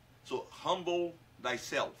pass. So humble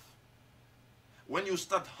thyself. When you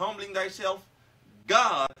start humbling thyself,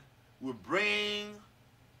 God will bring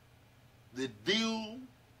the dew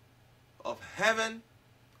of heaven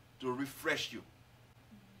to refresh you.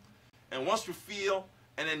 And once you feel,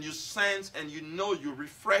 and then you sense, and you know you're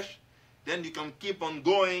refreshed, then you can keep on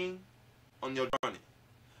going on your journey.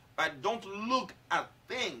 But don't look at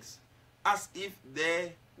things as if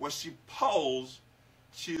they were supposed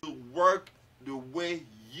to work the way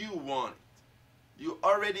you want it. You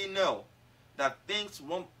already know that things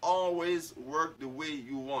won't always work the way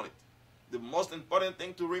you want it. The most important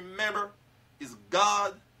thing to remember is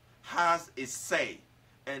God has a say,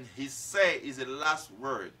 and His say is the last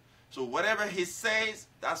word. So whatever He says,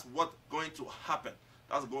 that's what's going to happen.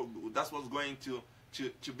 That's what's going to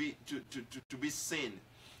be seen.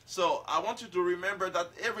 So I want you to remember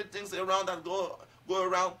that everything's around that go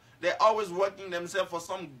around. They're always working themselves for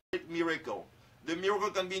some great miracle. The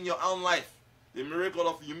miracle can be in your own life. The miracle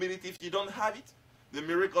of humility if you don't have it. The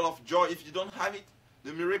miracle of joy if you don't have it.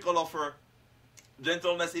 The miracle of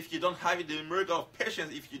gentleness if you don't have it. The miracle of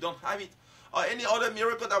patience if you don't have it. Or any other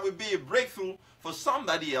miracle that will be a breakthrough for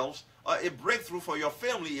somebody else. Or a breakthrough for your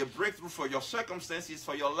family. A breakthrough for your circumstances,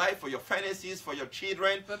 for your life, for your finances, for your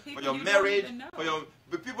children, for your marriage, for your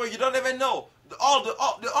people you don't even know. The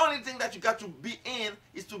only thing that you got to be in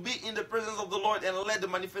is to be in the presence of the Lord and let the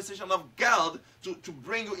manifestation of God to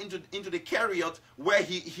bring you into the chariot where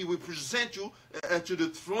He will present you to the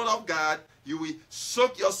throne of God. You will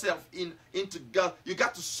soak yourself into God. You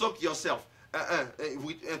got to soak yourself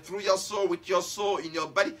through your soul, with your soul, in your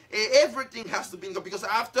body. Everything has to be in God, because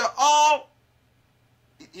after all,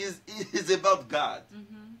 it is about God.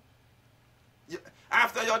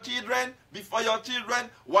 After your children, before your children,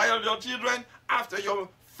 while your children, after your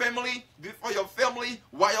family, before your family,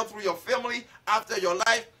 while through your family, after your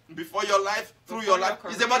life, before your life, through your life.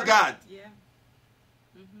 It's about God. Yeah.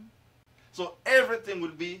 Mm-hmm. So everything will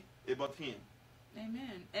be about Him.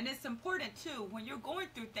 Amen. And it's important too, when you're going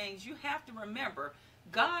through things, you have to remember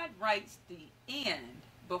God writes the end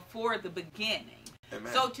before the beginning.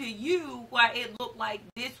 Amen. So to you, why it looked like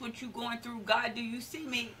this, what you going through, God, do you see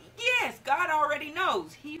me? Yes, God already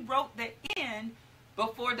knows. He wrote the end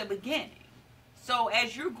before the beginning. So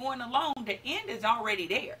as you're going along, the end is already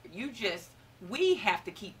there. We have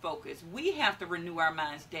to keep focused. We have to renew our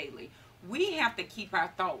minds daily. We have to keep our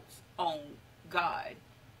thoughts on God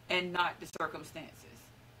and not the circumstances.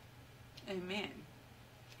 Amen.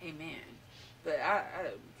 Amen. But I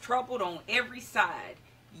troubled on every side,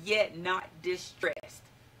 yet not distressed.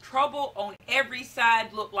 Trouble on every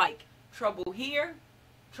side looked like trouble here,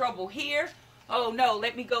 trouble here. Oh no,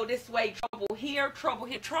 let me go this way. Trouble here, trouble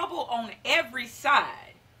here. Trouble on every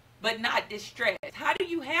side, but not distressed. How do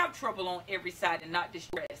you have trouble on every side and not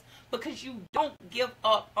distressed? Because you don't give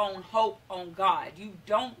up on hope on God. You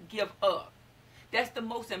don't give up. That's the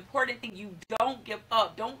most important thing. You don't give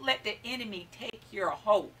up. Don't let the enemy take your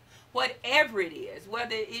hope. Whatever it is,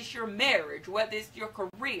 whether it's your marriage, whether it's your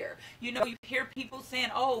career. You know, you hear people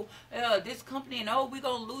saying, oh, this company, and oh, we're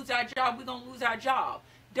going to lose our job, we're going to lose our job.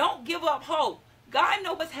 Don't give up hope. God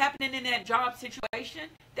knows what's happening in that job situation.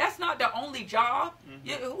 That's not the only job.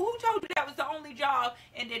 Mm-hmm. Who told you that was the only job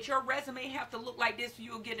and that your resume have to look like this so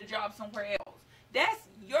you'll get a job somewhere else? That's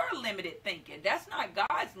your limited thinking. That's not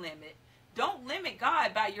God's limit. Don't limit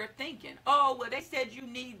God by your thinking. Oh, well, they said you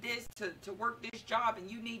need this to work this job and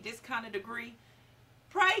you need this kind of degree.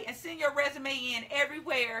 Pray and send your resume in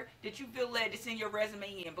everywhere that you feel led to send your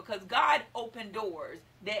resume in, because God opened doors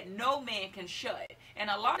that no man can shut. And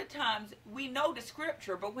a lot of times we know the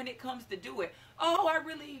scripture, but when it comes to do it, oh, I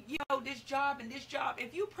really, this job and this job.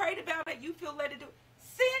 If you prayed about it, you feel led to do it.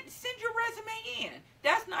 Send your resume in.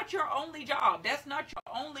 That's not your only job. That's not your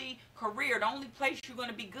only career, the only place you're going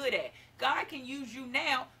to be good at. God can use you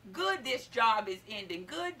now. Good, this job is ending.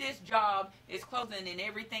 Good, this job is closing and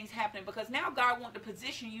everything's happening, because now God wants to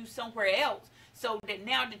position you somewhere else, so that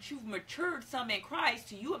now that you've matured some in Christ,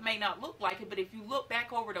 to you it may not look like it, but if you look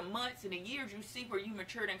back over the months and the years, you see where you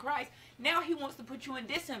matured in Christ. Now He wants to put you in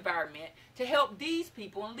this environment to help these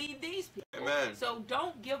people and lead these people. Amen. So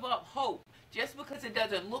don't give up hope. Just because it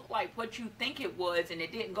doesn't look like what you think it was and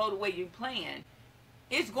it didn't go the way you planned,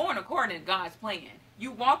 it's going according to God's plan.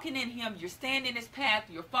 You're walking in Him, you're staying in His path,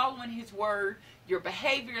 you're following His word, your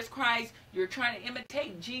behavior is Christ, you're trying to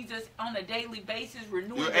imitate Jesus on a daily basis,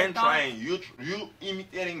 renewing your thoughts. Trying, you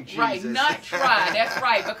imitating Jesus. Right, not try, that's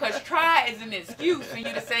right, because try is an excuse for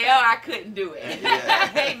you to say, oh, I couldn't do it.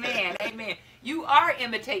 Yeah. Amen, amen. You are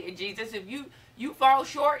imitating Jesus. If you fall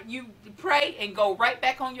short, you pray and go right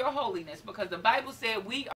back on your holiness, because the Bible said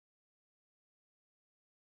we are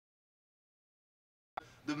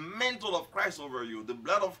the mantle of Christ over you, the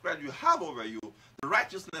blood of Christ you have over you, the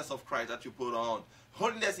righteousness of Christ that you put on.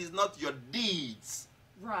 Holiness is not your deeds.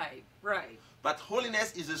 Right, right. But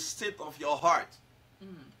holiness is a state of your heart.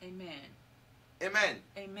 Amen. Amen.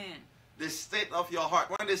 Amen. The state of your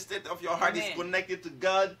heart. When the state of your heart is connected to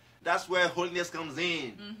God, that's where holiness comes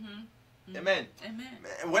in. Amen. Amen.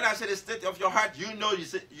 When I say the state of your heart, you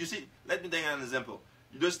see, let me take an example.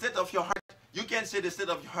 The state of your heart, you can say the state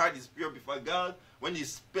of your heart is pure before God when you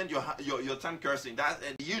spend your time cursing. It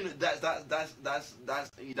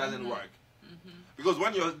doesn't work. Because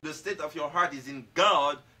when the state of your heart is in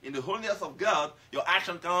God, in the holiness of God, your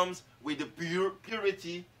action comes with the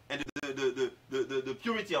purity and the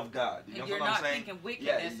purity of God. You know what I'm saying? Thinking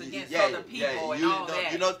wickedness against other people and all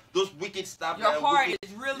that. You know, those wicked stuff. Your heart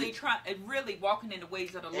is really walking in the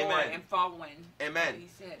ways of the Lord and following what He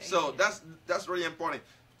said. So that's really important.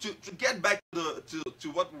 To get back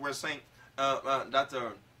to what we were saying,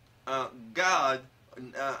 that God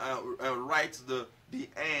writes the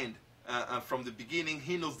end from the beginning.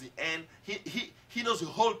 He knows the end. He knows the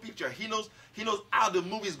whole picture. He knows how the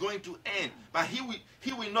movie is going to end. But He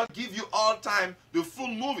will not give you all time the full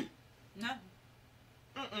movie. No.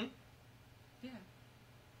 Yeah.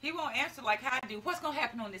 He won't answer like I do. What's going to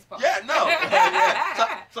happen on this part? Yeah, no.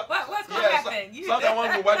 What's going to happen?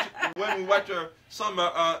 Sometimes when we watch some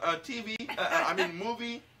TV,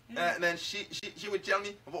 movie, and then she would tell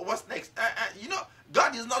me, what's next?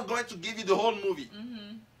 God is not going to give you the whole movie.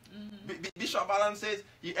 Bishop Alan says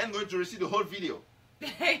he ain't going to receive the whole video.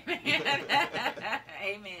 Amen. Amen.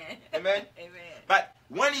 Amen. Amen. But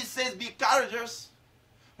when He says be courageous,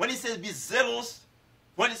 when He says be zealous,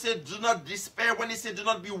 when He says do not despair, when He says do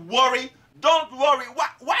not be worried, Don't worry.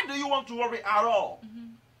 Why do you want to worry at all?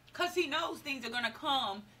 Because he knows things are going to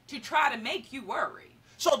come to try to make you worry.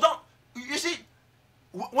 So don't, you see,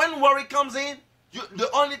 when worry comes in, the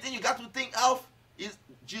only thing you got to think of is,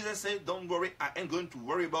 Jesus said, don't worry, I ain't going to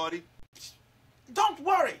worry about it. Don't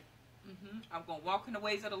worry. I'm going to walk in the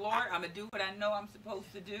ways of the Lord. I'm going to do what I know I'm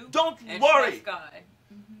supposed to do. Don't and worry. Trust God.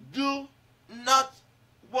 Do not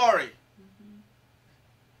worry.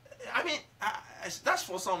 I mean, that's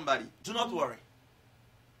for somebody. Do not worry.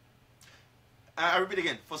 I repeat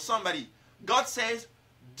again. For somebody, God says,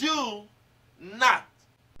 do not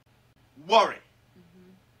worry.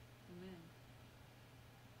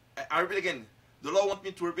 I repeat again. The Lord wants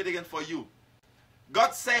me to repeat again for you.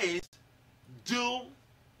 God says, do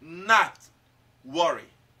not worry.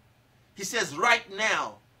 He says right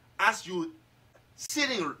now, as you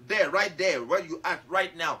sitting there, right there, where you at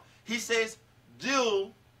right now, he says,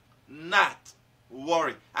 do not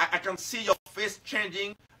worry. I can see your face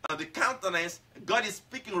changing, the countenance. God is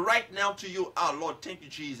speaking right now to you. Oh Lord, thank you,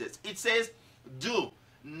 Jesus. It says, do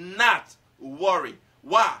not worry.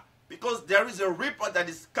 Why? Because there is a report that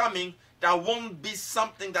is coming that won't be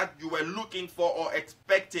something that you were looking for or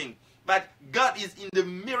expecting. But God is in the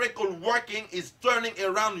miracle working, is turning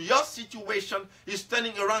around your situation, is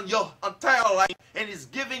turning around your entire life, and is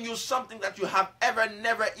giving you something that you have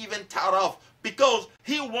never even thought of. Because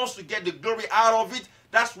he wants to get the glory out of it.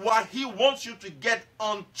 That's why he wants you to get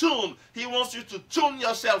on tune. He wants you to tune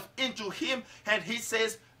yourself into him. And he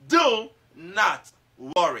says, do not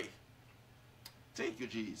worry. Thank you,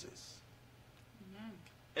 Jesus.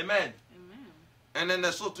 Amen. Amen. And then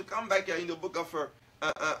so to come back here in the book of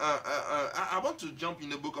I want to jump in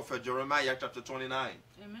the book of Jeremiah chapter 29.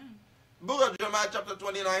 Amen. Book of Jeremiah chapter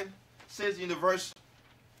 29 says in the verse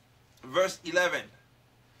 11,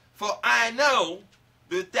 for I know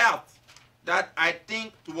the thought that I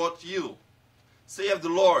think toward you, saith the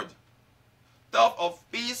Lord, thought of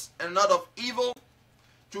peace and not of evil,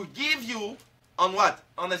 to give you on what?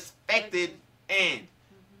 Unexpected end.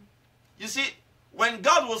 You see, when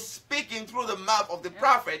God was speaking through the mouth of the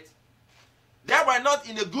prophet, they were not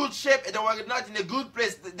in a good shape, they were not in a good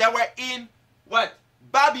place. They were in what?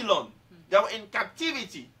 Babylon. They were in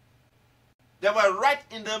captivity. They were right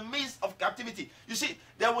in the midst of captivity. You see,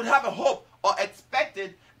 they would have a hope or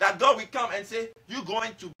expected that God will come and say, you're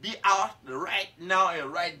going to be out right now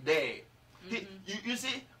and right there. You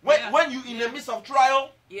see, when you're in the midst of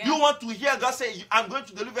trial, you want to hear God say, I'm going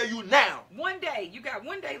to deliver you now. One day, you got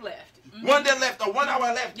 1 day left. 1 day left or 1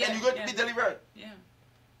 hour left, and you're going to be delivered.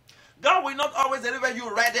 God will not always deliver you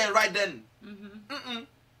right there and right then.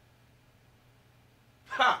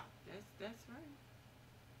 Ha! That's right.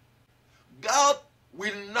 God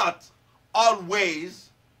will not always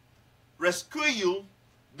rescue you,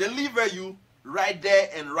 deliver you right there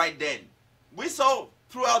and right then. We saw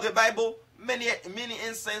throughout the Bible many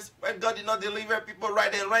instances where God did not deliver people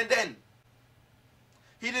right there and right then.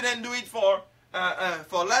 He didn't do it for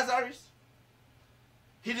Lazarus.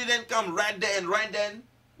 He didn't come right there and right then.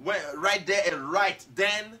 Right there and right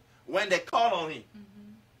then when they called on him.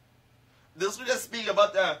 The scriptures speak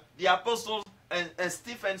about the apostles and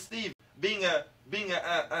Steve being a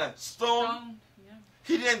stone.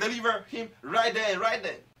 He didn't deliver him right there and right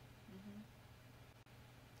then.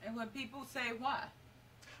 And when people say why?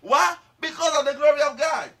 Why? Because of the glory of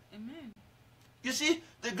God. Amen. You see,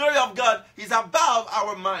 the glory of God is above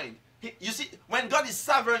our mind. You see, when God is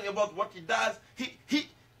sovereign about what he does,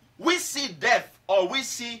 we see death or we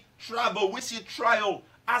see trouble, we see trial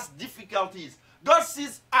as difficulties. God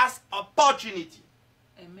sees as opportunity.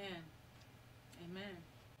 Amen. Amen.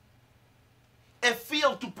 A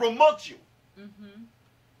field to promote you.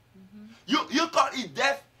 You call it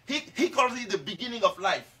death, he calls it the beginning of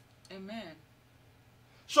life. Amen.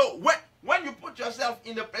 So when you put yourself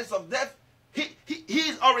in the place of death, he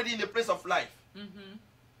is already in the place of life.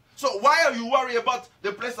 So why are you worried about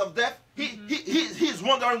the place of death? He's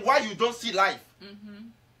wondering why you don't see life.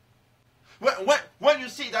 When you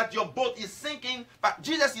see that your boat is sinking, but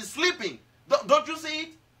Jesus is sleeping, don't you see it?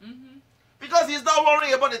 Because he's not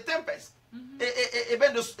worrying about the tempest,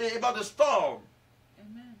 about the storm.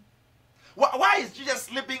 Amen. Why is Jesus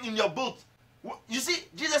sleeping in your boat? You see,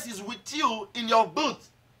 Jesus is with you in your boat,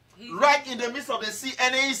 right in the midst of the sea,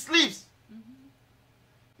 and he sleeps.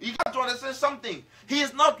 You got to understand something. He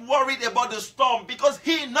is not worried about the storm because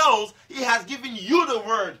he knows he has given you the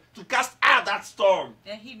word to cast out that storm.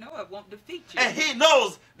 And he knows it won't defeat you. And he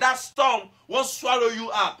knows that storm won't swallow you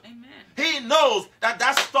up. Amen. He knows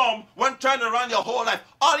that storm won't turn around your whole life.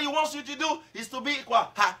 All he wants you to do is to be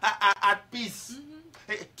at peace,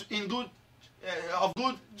 in good of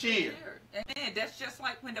good cheer. And that's just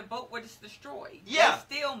like when the boat was destroyed. Yeah.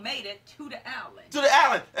 They still made it to the island. To the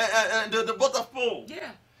island, the boat of Paul.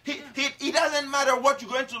 Yeah. It doesn't matter what you're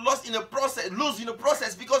going to lose in the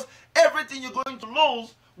process, because everything you're going to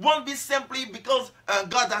lose won't be simply because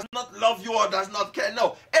God does not love you or does not care.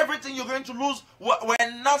 No, everything you're going to lose,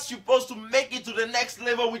 we're not supposed to make it to the next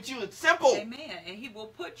level with you. It's simple. Amen. And He will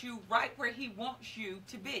put you right where He wants you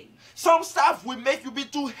to be. Some stuff will make you be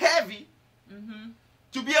too heavy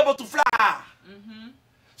to be able to fly.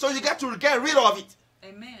 So you got to get rid of it.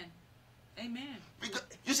 Amen. Amen. Because,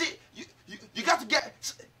 you see, you got to get.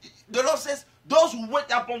 The Lord says, those who wait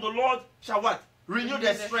upon the Lord shall what? Renew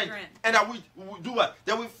their strength. And that we do what?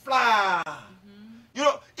 They will fly. You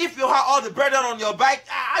know, if you have all the burden on your back,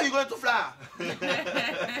 how are you going to fly?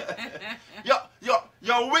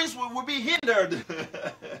 your wings will be hindered.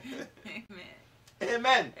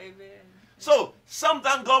 Amen. Amen. So,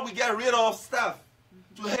 sometimes God will get rid of stuff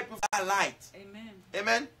to help you fly light. Amen.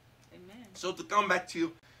 Amen. Amen. So, to come back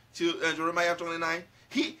to Jeremiah 29,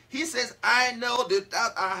 he says, I know the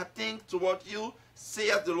thought I think toward you,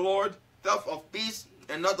 saith the Lord, thought of peace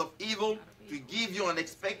and not of evil, to give you an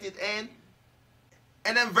expected end.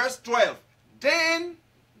 And then verse 12, then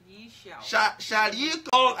ye shall ye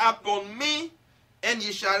call upon me, and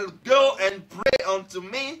ye shall go and pray unto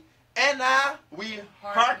me, and I will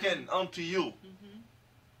hearken unto you.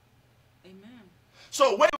 Amen.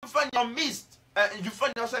 So when you find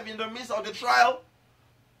yourself in the midst of the trial,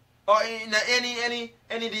 or in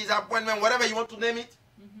any disappointment, whatever you want to name it,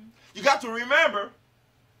 you got to remember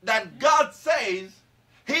that God says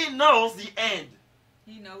He knows the end.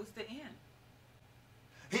 He knows the end.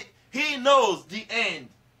 He knows the end.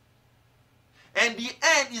 And the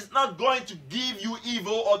end is not going to give you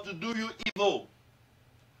evil or to do you evil.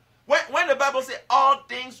 When the Bible says all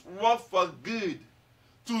things work for good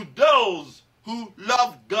to those who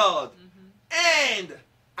love God and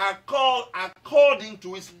are called according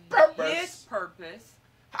to His purpose. His purpose.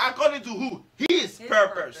 According to who? His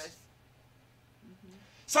purpose.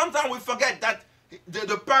 Sometimes we forget that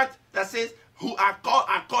the part that says who are called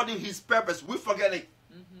according to His purpose. We forget it.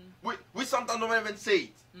 We sometimes don't even say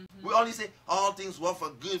it. We only say all things work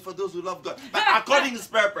for good for those who love God. But according to His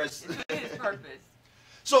purpose. His purpose.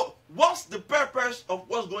 So what's the purpose of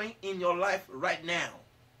what's going in your life right now?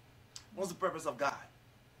 What's the purpose of God?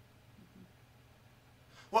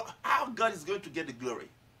 Well, how God is going to get the glory.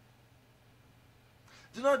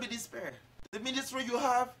 Do not be despaired. The ministry you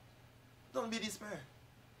have, don't be despaired.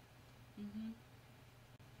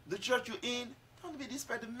 The church you're in, don't be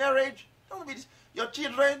despaired. The marriage, don't be despaired. Your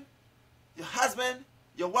children, your husband,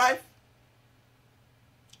 your wife,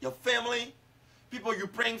 your family, people you're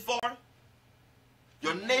praying for,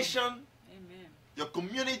 your nation, amen, your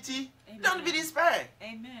community, amen, don't be despaired.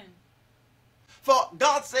 Amen. For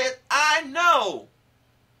God said, I know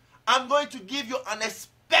I'm going to give you an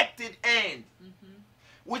expected end,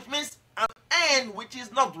 which means an end which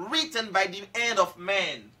is not written by the hand of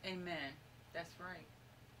man. Amen. That's right.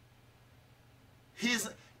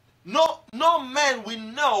 No man will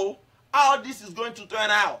know how this is going to turn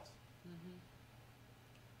out.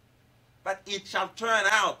 But it shall turn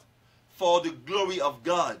out for the glory of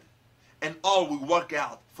God, and all will work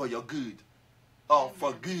out for your good, or amen,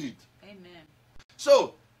 for good. Amen.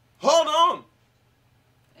 So, hold on.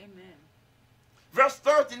 Amen. Verse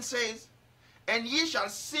 13 says, and ye shall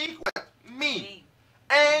seek me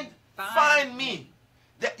and find me.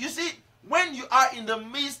 That, you see, when you are in the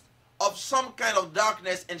midst of some kind of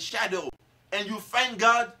darkness and shadow, and you find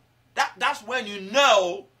God, that's when you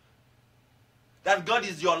know that God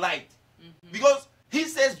is your light. Because He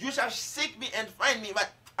says, you shall seek me and find me. But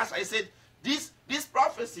as I said, this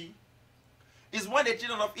prophecy is when the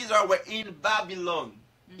children of Israel were in Babylon,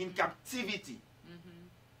 in captivity.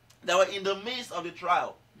 They were in the midst of the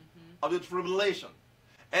trial, of the tribulation.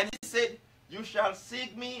 And He said, you shall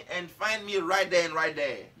seek me and find me right there and right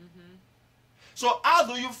there. So how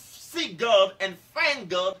do you seek God and find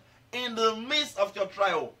God in the midst of your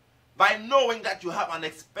trial? By knowing that you have an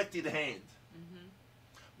expected hand.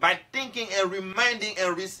 By thinking and reminding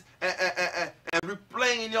and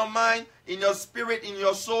replaying in your mind, in your spirit, in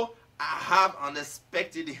your soul, I have an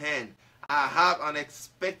expected hand. I have an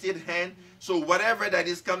expected hand. So whatever that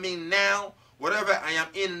is coming now, whatever I am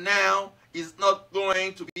in now, is not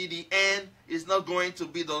going to be the end. It's not going to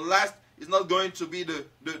be the last. It's not going to be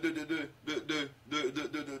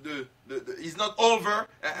it's not over.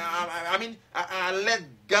 I let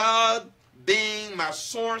God being my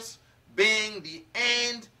source, being the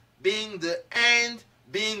end,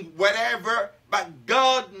 being whatever, but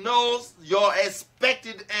God knows your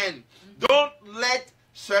expected end. Don't let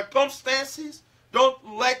circumstances, don't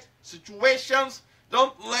let situations,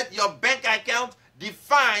 don't let your bank account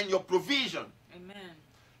define your provision. Amen.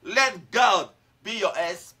 Let God be your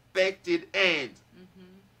expected end.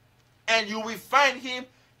 And you will find him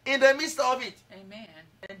in the midst of it. Amen.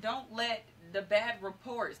 And don't let the bad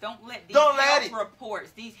reports, don't let these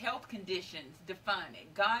reports, these health conditions define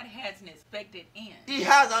it. God has an expected end. He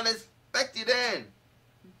has an expected end.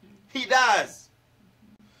 He does.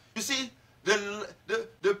 You see,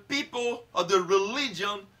 the people of the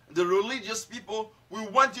religion, the religious people, we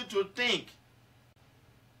want you to think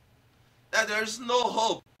that there is no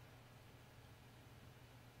hope.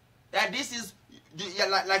 That this is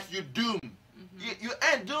like you're doomed. You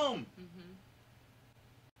ain't doomed.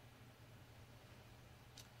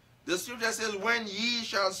 The scripture says, when ye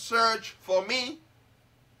shall search for me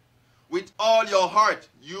with all your heart,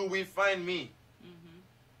 you will find me.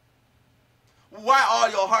 Why all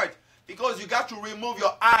your heart? Because you got to remove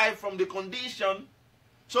your eye from the condition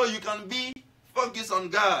so you can be focused on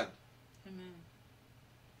God.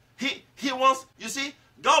 Amen. He wants, you see,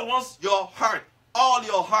 God wants your heart, all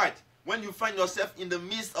your heart, when you find yourself in the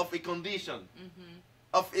midst of a condition,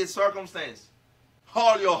 of a circumstance.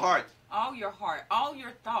 All your heart. All your heart, all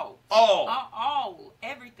your thoughts. All.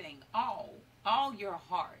 Everything, all your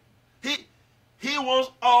heart. He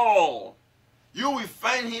wants all. You will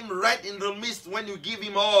find him right in the midst when you give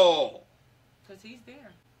him all. Because he's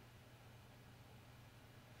there.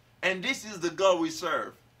 And this is the God we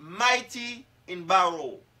serve. Mighty in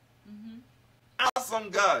battle. Awesome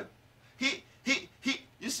God.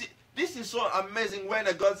 You see, this is so amazing when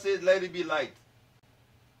God says, let it be light.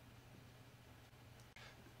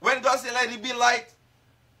 When God said, let it be light,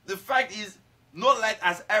 the fact is, no light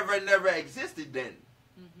has never existed then.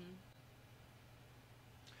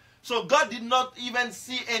 So God did not even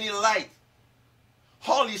see any light.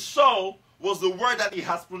 All he saw was the word that he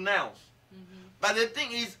has pronounced. But the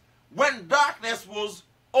thing is, when darkness was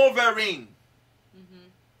overing,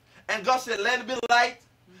 and God said, let it be light,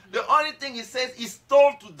 the only thing he says is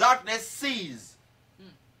told to darkness, cease.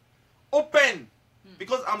 Open.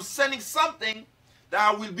 Because I'm sending something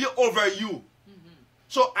that will be over you.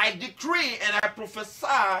 So I decree and I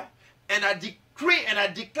prophesy and I decree and I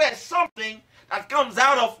declare something that comes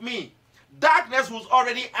out of me. Darkness was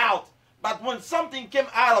already out. But when something came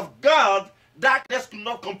out of God, darkness could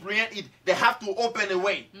not comprehend it. They have to open a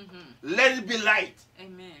way. Let it be light.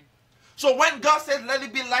 Amen. So when God says let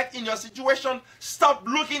it be light in your situation, stop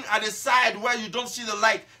looking at the side where you don't see the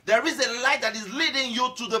light. There is a light that is leading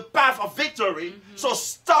you to the path of victory. So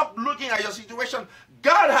stop looking at your situation.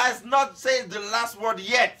 God has not said the last word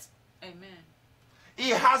yet. Amen. He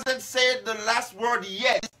hasn't said the last word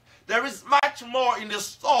yet. There is much more in the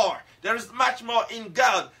store. There is much more in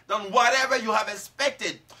God than whatever you have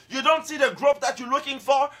expected. You don't see the growth that you're looking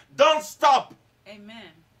for? Don't stop.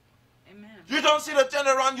 Amen. Amen. You don't see the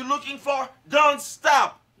turnaround you're looking for? Don't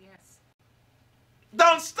stop. Yes.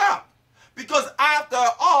 Don't stop. Because after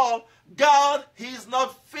all, God, He's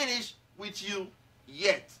not finished with you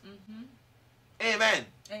yet. Amen.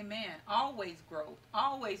 Amen. Always growth.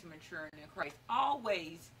 Always maturing in Christ.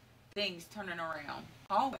 Always things turning around.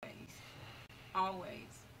 Always. Always.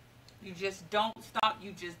 You just don't stop.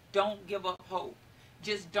 You just don't give up hope.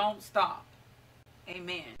 Just don't stop.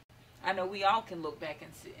 Amen. I know we all can look back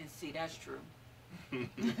and see that's true.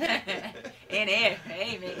 Amen.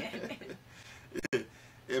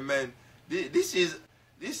 Amen. This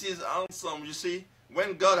is awesome. You see,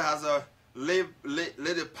 when God has laid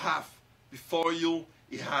a path before you,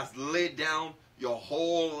 He has laid down your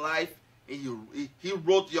whole life, and He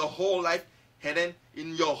wrote your whole life, and then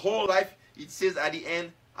in your whole life, it says at the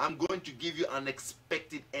end, I'm going to give you an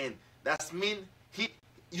expected end. That means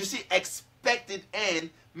you see, expected end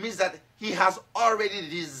means that He has already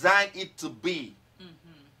designed it to be.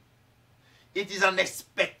 It is an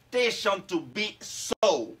expectation to be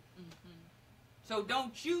so. So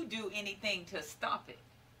don't you do anything to stop it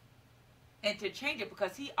and to change it,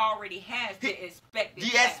 because He already has the expected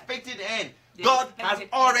end. The expected end. God has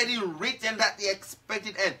already written that the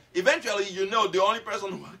expected end. Eventually, you know, the only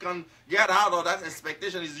person who can get out of that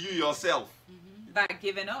expectation is you yourself. By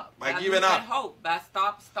giving up. By giving up. Hope. By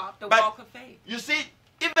stop the walk of faith. You see,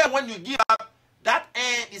 even when you give up, that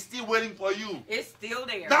end is still waiting for you. It's still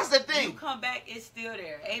there. That's the thing. You come back, it's still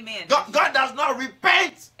there. Amen. God does not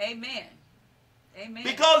repent. Amen. Amen.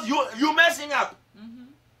 Because you're messing up.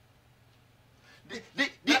 The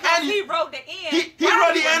end, He wrote the end. He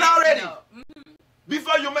wrote the end already.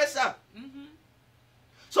 Before you mess up.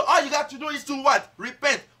 So all you got to do is to what?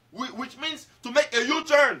 Repent. Which means to make a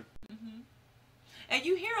U-turn. And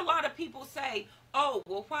you hear a lot of people say, Oh,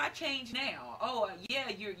 well, why change now? Oh, yeah,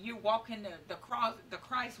 you're walking the cross, the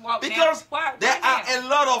Christ walk Because now. Why there are now? a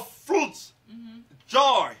lot of fruits,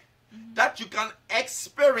 joy, that you can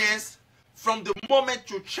experience from the moment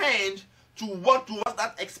you change to what towards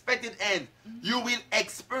that expected end. You will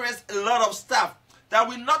experience a lot of stuff that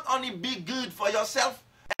will not only be good for yourself,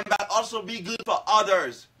 but also be good for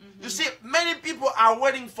others. You see, many people are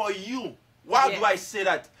waiting for you. Why do I say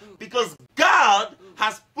that? Because God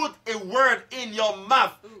has put a word in your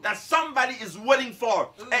mouth that somebody is waiting for.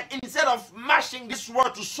 And instead of mashing this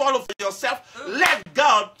word to swallow for yourself, let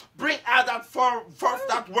God bring out that forth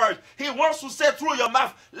that word. He wants to say through your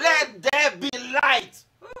mouth, let there be light.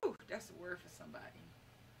 Ooh, that's a word for somebody.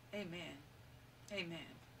 Amen. Amen.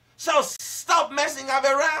 So stop messing up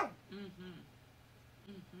around.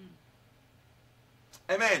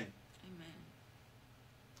 Amen. Amen.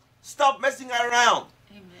 Stop messing around.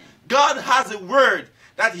 Amen. God has a word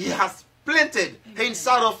that He has planted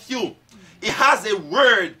inside of you. He has a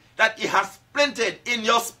word that He has planted in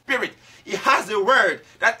your spirit. He has a word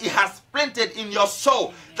that He has planted in your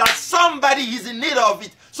soul. That somebody is in need of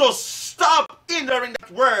it. So stop hindering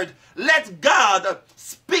that word. Let God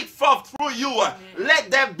speak forth through you.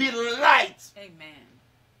 Let there be light. Amen.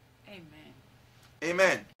 Amen.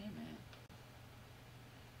 Amen. Amen.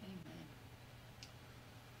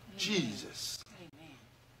 Jesus.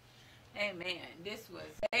 Amen. Amen. This was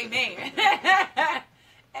amen.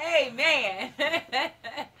 Amen.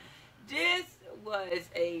 This was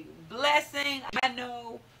a blessing. I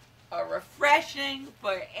know a refreshing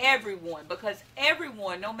for everyone, because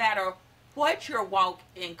everyone, no matter what your walk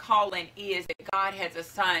in calling is that God has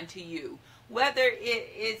assigned to you, whether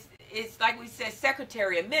it's like we said,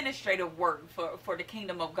 secretary, administrative work for the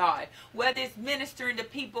kingdom of God, whether it's ministering to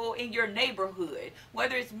people in your neighborhood,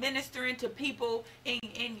 whether it's ministering to people in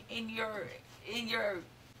your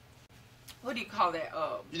what do you call that?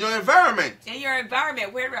 Your environment. In your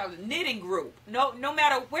environment, where I was knitting group. No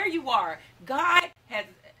matter where you are, God has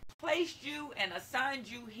placed you and assigned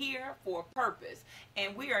you here for a purpose.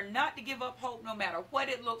 And we are not to give up hope no matter what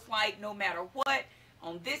it looks like, no matter what.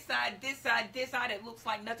 On this side, it looks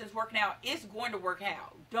like nothing's working out. It's going to work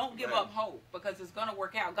out. Don't give up hope, because it's going to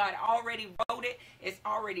work out. God already wrote it. It's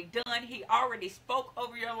already done. He already spoke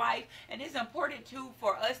over your life. And it's important, too,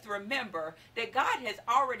 for us to remember that God has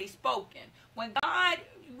already spoken. When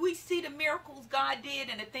we see the miracles God did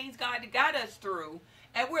and the things God got us through,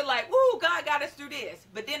 and we're like, ooh, God got us through this.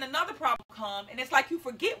 But then another problem comes, and it's like you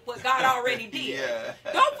forget what God already did.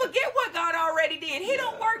 Don't forget what God already did. He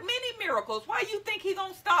don't work many miracles. Why you think He's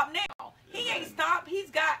going to stop now? He ain't stopped. He's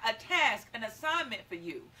got a task, an assignment for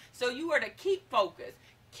you. So you are to keep focused.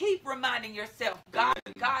 Keep reminding yourself, God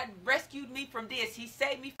rescued me from this. He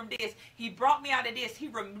saved me from this. He brought me out of this. He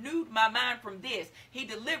renewed my mind from this. He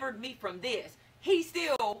delivered me from this. He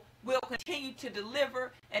still will continue to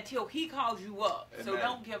deliver until He calls you up. Amen. So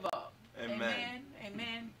don't give up. Amen.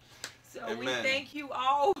 Amen. So we thank you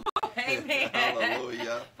all, amen,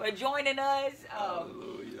 for joining us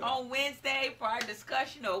on Wednesday for our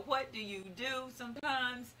discussion of what do you do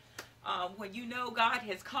sometimes when you know God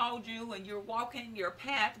has called you and you're walking your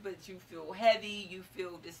path, but you feel heavy, you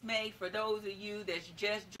feel dismayed. For those of you that's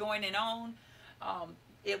just joining on,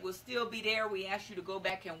 it will still be there. We ask you to go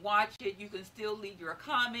back and watch it. You can still leave your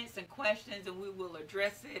comments and questions, and we will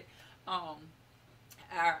address it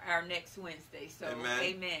our next Wednesday. So,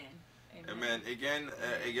 amen. Amen.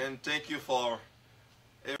 Again, thank you for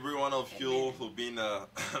every one of you who've been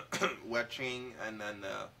watching, and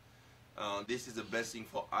this is a blessing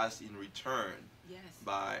for us in return. Yes.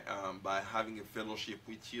 By having a fellowship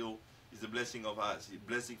with you, it's a blessing of us, a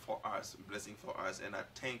blessing for us, a blessing for us, and I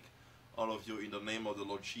thank all of you in the name of the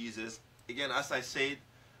Lord Jesus. Again, as I said,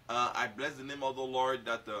 I bless the name of the Lord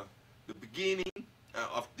that the beginning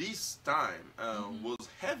of this time was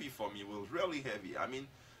heavy for me. It was really heavy. I mean,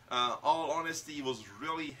 all honesty, it was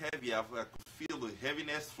really heavy. I could feel the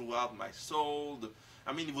heaviness throughout my soul.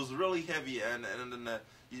 I mean, it was really heavy, and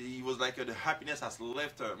it was like the happiness has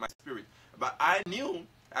left my spirit. But I knew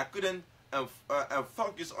I couldn't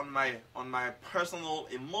focus on my personal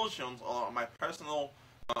emotions or my personal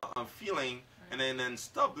feeling, and then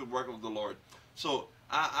stop the work of the Lord. So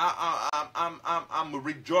I'm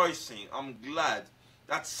rejoicing. I'm glad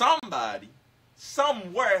that somebody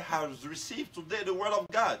somewhere has received today the word of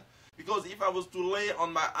God. Because if I was to lay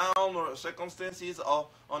on my own circumstances or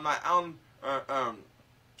on my own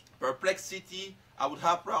perplexity, I would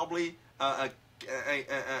have probably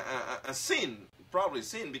sin,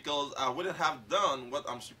 because I wouldn't have done what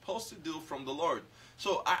I'm supposed to do from the Lord.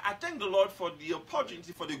 So I thank the Lord for the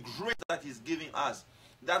opportunity, for the grace that He's giving us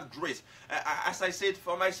that grace. As I said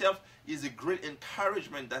for myself, is a great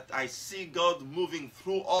encouragement that I see God moving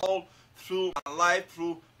through my life,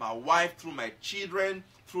 through my wife, through my children,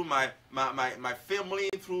 through my family,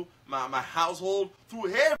 through my household, through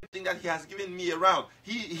everything that He has given me around.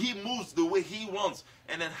 He moves the way He wants.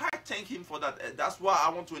 And then I thank Him for that. That's why I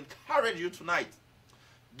want to encourage you tonight.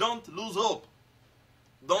 Don't lose hope.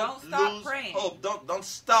 Don't lose hope. Don't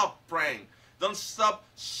stop praying. Don't stop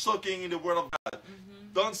soaking in the Word of God.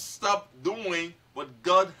 Don't stop doing what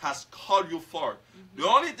God has called you for. The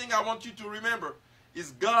only thing I want you to remember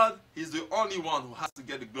is God is the only one who has to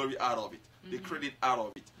get the glory out of it, the credit out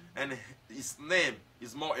of it. And His name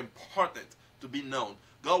is more important to be known.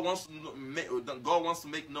 God wants to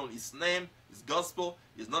make known His name, His gospel.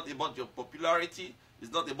 It's not about your popularity.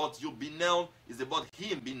 It's not about you being known. It's about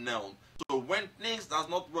Him being known. So when things does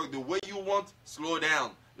not work the way you want, slow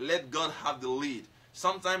down. Let God have the lead.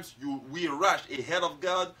 Sometimes we rush ahead of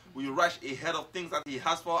God. We rush ahead of things that He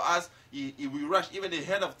has for us. We rush even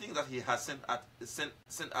ahead of things that He has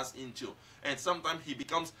sent us into. And sometimes He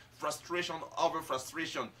becomes frustration over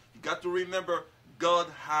frustration. You got to remember, God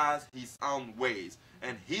has His own ways.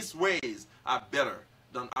 And His ways are better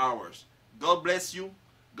than ours. God bless you.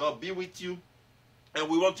 God be with you. And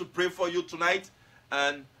we want to pray for you tonight.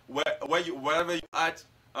 And wherever you're at,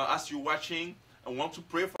 as you're watching, I want to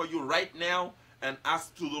pray for you right now and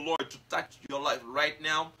ask to the Lord to touch your life right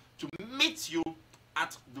now, to meet you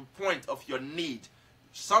at the point of your need.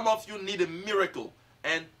 Some of you need a miracle,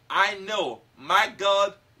 and I know my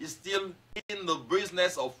God is still in the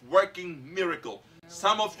business of working miracle.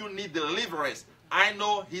 Some of you need deliverance. I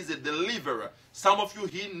know He's a deliverer. Some of you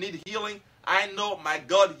need healing. I know my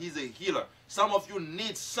God, He's a healer. Some of you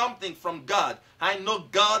need something from God. I know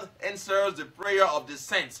God answers the prayer of the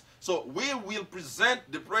saints. So we will present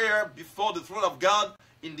the prayer before the throne of God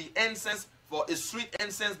in the incense, for a sweet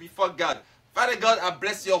incense before God. Father God, I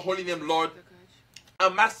bless your holy name, Lord.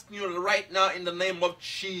 I'm asking you right now in the name of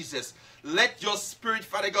Jesus. Let your spirit,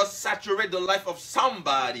 Father God, saturate the life of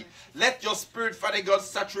somebody. Let your spirit, Father God,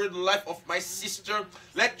 saturate the life of my sister.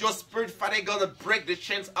 Let your spirit, Father God, break the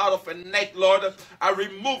chains out of her neck, Lord. I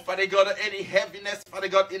remove, Father God, any heaviness, Father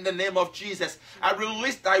God, in the name of Jesus. I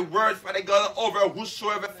release thy word, Father God, over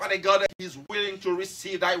whosoever, Father God, is willing to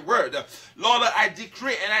receive thy word. Lord, I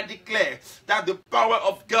decree and I declare that the power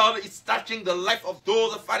of God is touching the life of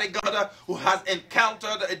those, Father God, who has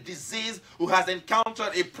encountered a disease, who has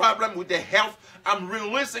encountered a problem with the health. I'm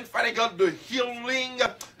releasing, Father God, the healing,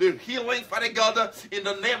 Father God, in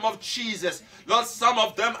the name of Jesus. Lord, some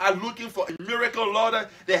of them are looking for a miracle, Lord.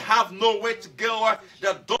 They have nowhere to go.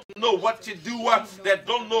 They don't know what to do. They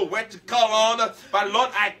don't know where to call on. But Lord,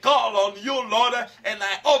 I call on you, Lord, and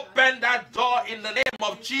I open that door in the name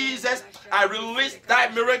of Jesus. I release thy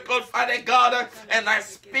miracle, Father God, and I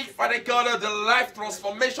speak, Father God, the life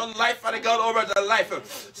transformation, Father God, over the life.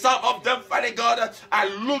 Some of them, Father God, are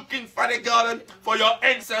looking, Father God, for your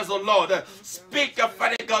answers, oh Lord. Speak,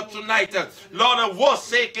 Father God, tonight. Lord,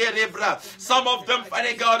 some of them,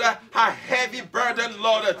 Father God, are heavy burden,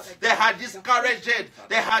 Lord. They are discouraged.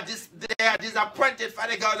 They are disappointed,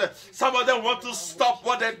 Father God. Some of them want to stop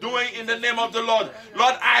what they're doing in the name of the Lord.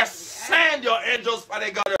 Lord, I send your angels,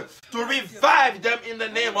 Father God, to revive them in the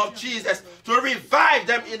name of Jesus. To revive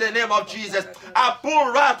them in the name of Jesus. I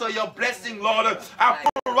pour out your blessing, Lord. I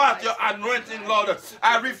pour out your anointing, Lord.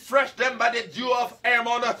 I refresh them by the dew of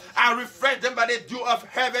Hermon. I refresh them by the dew of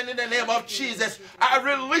heaven in the name of Jesus. I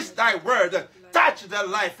release thy word. Touch their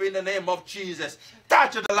life in the name of Jesus.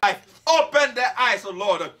 Touch the life. Open their eyes, oh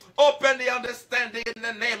Lord. Open the understanding in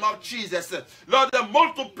the name of Jesus. Lord,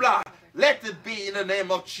 multiply. Let it be in the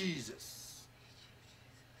name of Jesus.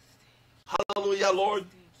 Hallelujah, Lord.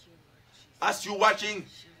 As you're watching,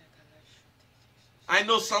 I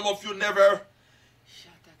know some of you never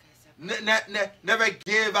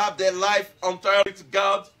gave up their life entirely to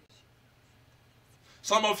God.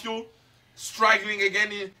 Some of you struggling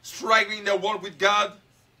in their walk with God.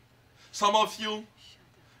 Some of you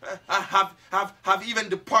have even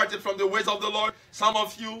departed from the ways of the Lord. Some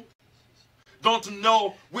of you don't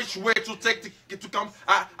know which way to take to come.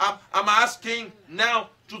 I'm asking now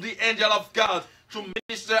to the angel of God to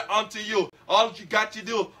minister unto you. All you got to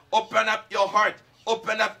do, open up your heart,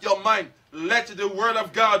 open up your mind. Let the word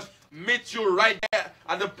of God meet you right there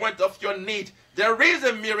at the point of your need. There is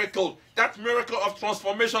a miracle, that miracle of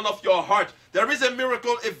transformation of your heart. There is a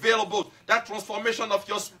miracle available, that transformation of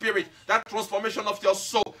your spirit, that transformation of your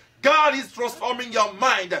soul. God is transforming your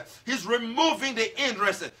mind. He's removing the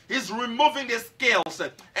hindrance. He's removing the scales.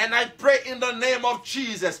 And I pray in the name of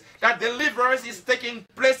Jesus that deliverance is taking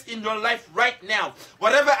place in your life right now.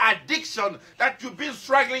 Whatever addiction that you've been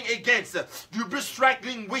struggling against, you've been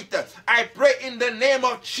struggling with, I pray in the name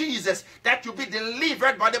of Jesus that you be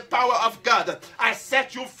delivered by the power of God. I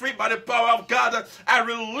set you free by the power of God. I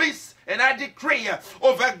release and I decree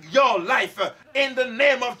over your life in the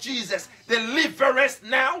name of Jesus. Deliverance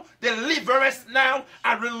now. Deliverance now.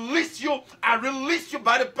 I release you. I release you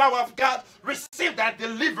by the power of God. Receive that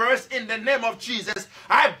deliverance in the name of Jesus.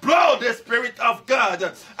 I blow the Spirit of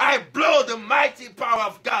God. I blow the mighty power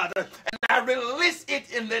of God. And I release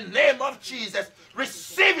it in the name of Jesus.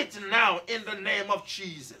 Receive it now in the name of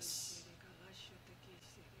Jesus.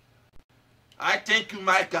 I thank you,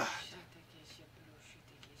 my God,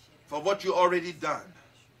 for what you already done.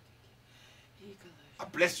 I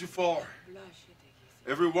bless you for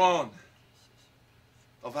every one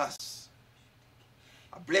of us.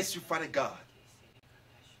 I bless you, Father God,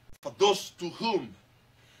 for those to whom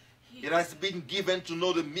it has been given to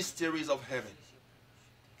know the mysteries of heaven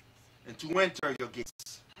and to enter your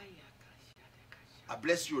gates. I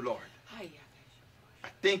bless you, Lord. I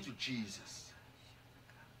thank you, Jesus.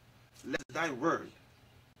 Let thy word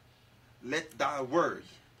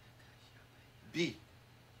be.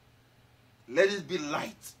 Let it be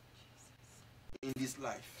light in this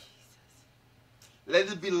life.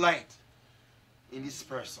 Let it be light in this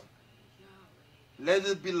person. Let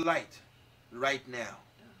it be light right now.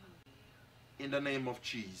 In the name of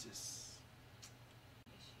Jesus.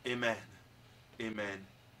 Amen. Amen.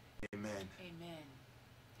 Amen. Amen.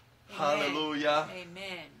 Hallelujah.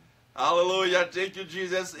 Amen. Hallelujah. Thank you,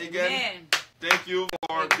 Jesus. Again, Amen. thank you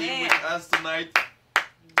for being with us tonight.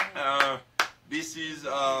 This is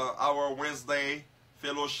our Wednesday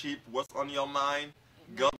fellowship. What's on your mind?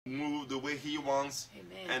 Amen. God move the way He wants.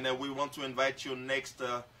 Amen. And we want to invite you next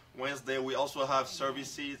Wednesday. We also have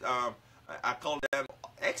services. I call them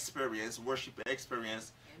experience, worship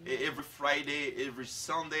experience. Amen. Every Friday, every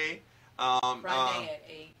Sunday.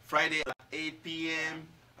 Friday at 8 p.m.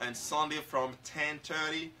 and Sunday from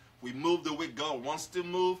 10:30. We move the way God wants to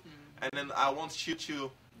move. Mm-hmm. And then I want you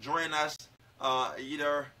to join us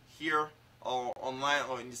either here or online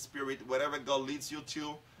or in the spirit, whatever God leads you to.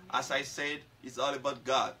 Mm-hmm. As I said, it's all about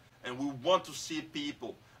God. And we want to see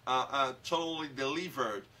people totally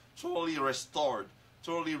delivered, totally restored,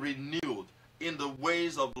 totally renewed in the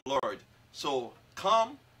ways of the Lord. So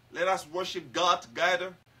come, let us worship God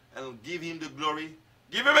together and give Him the glory.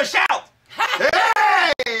 Give Him a shout!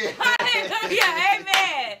 Hey! Hallelujah!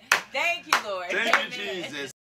 Amen! Thank you, Lord. Thank Amen. you, Jesus.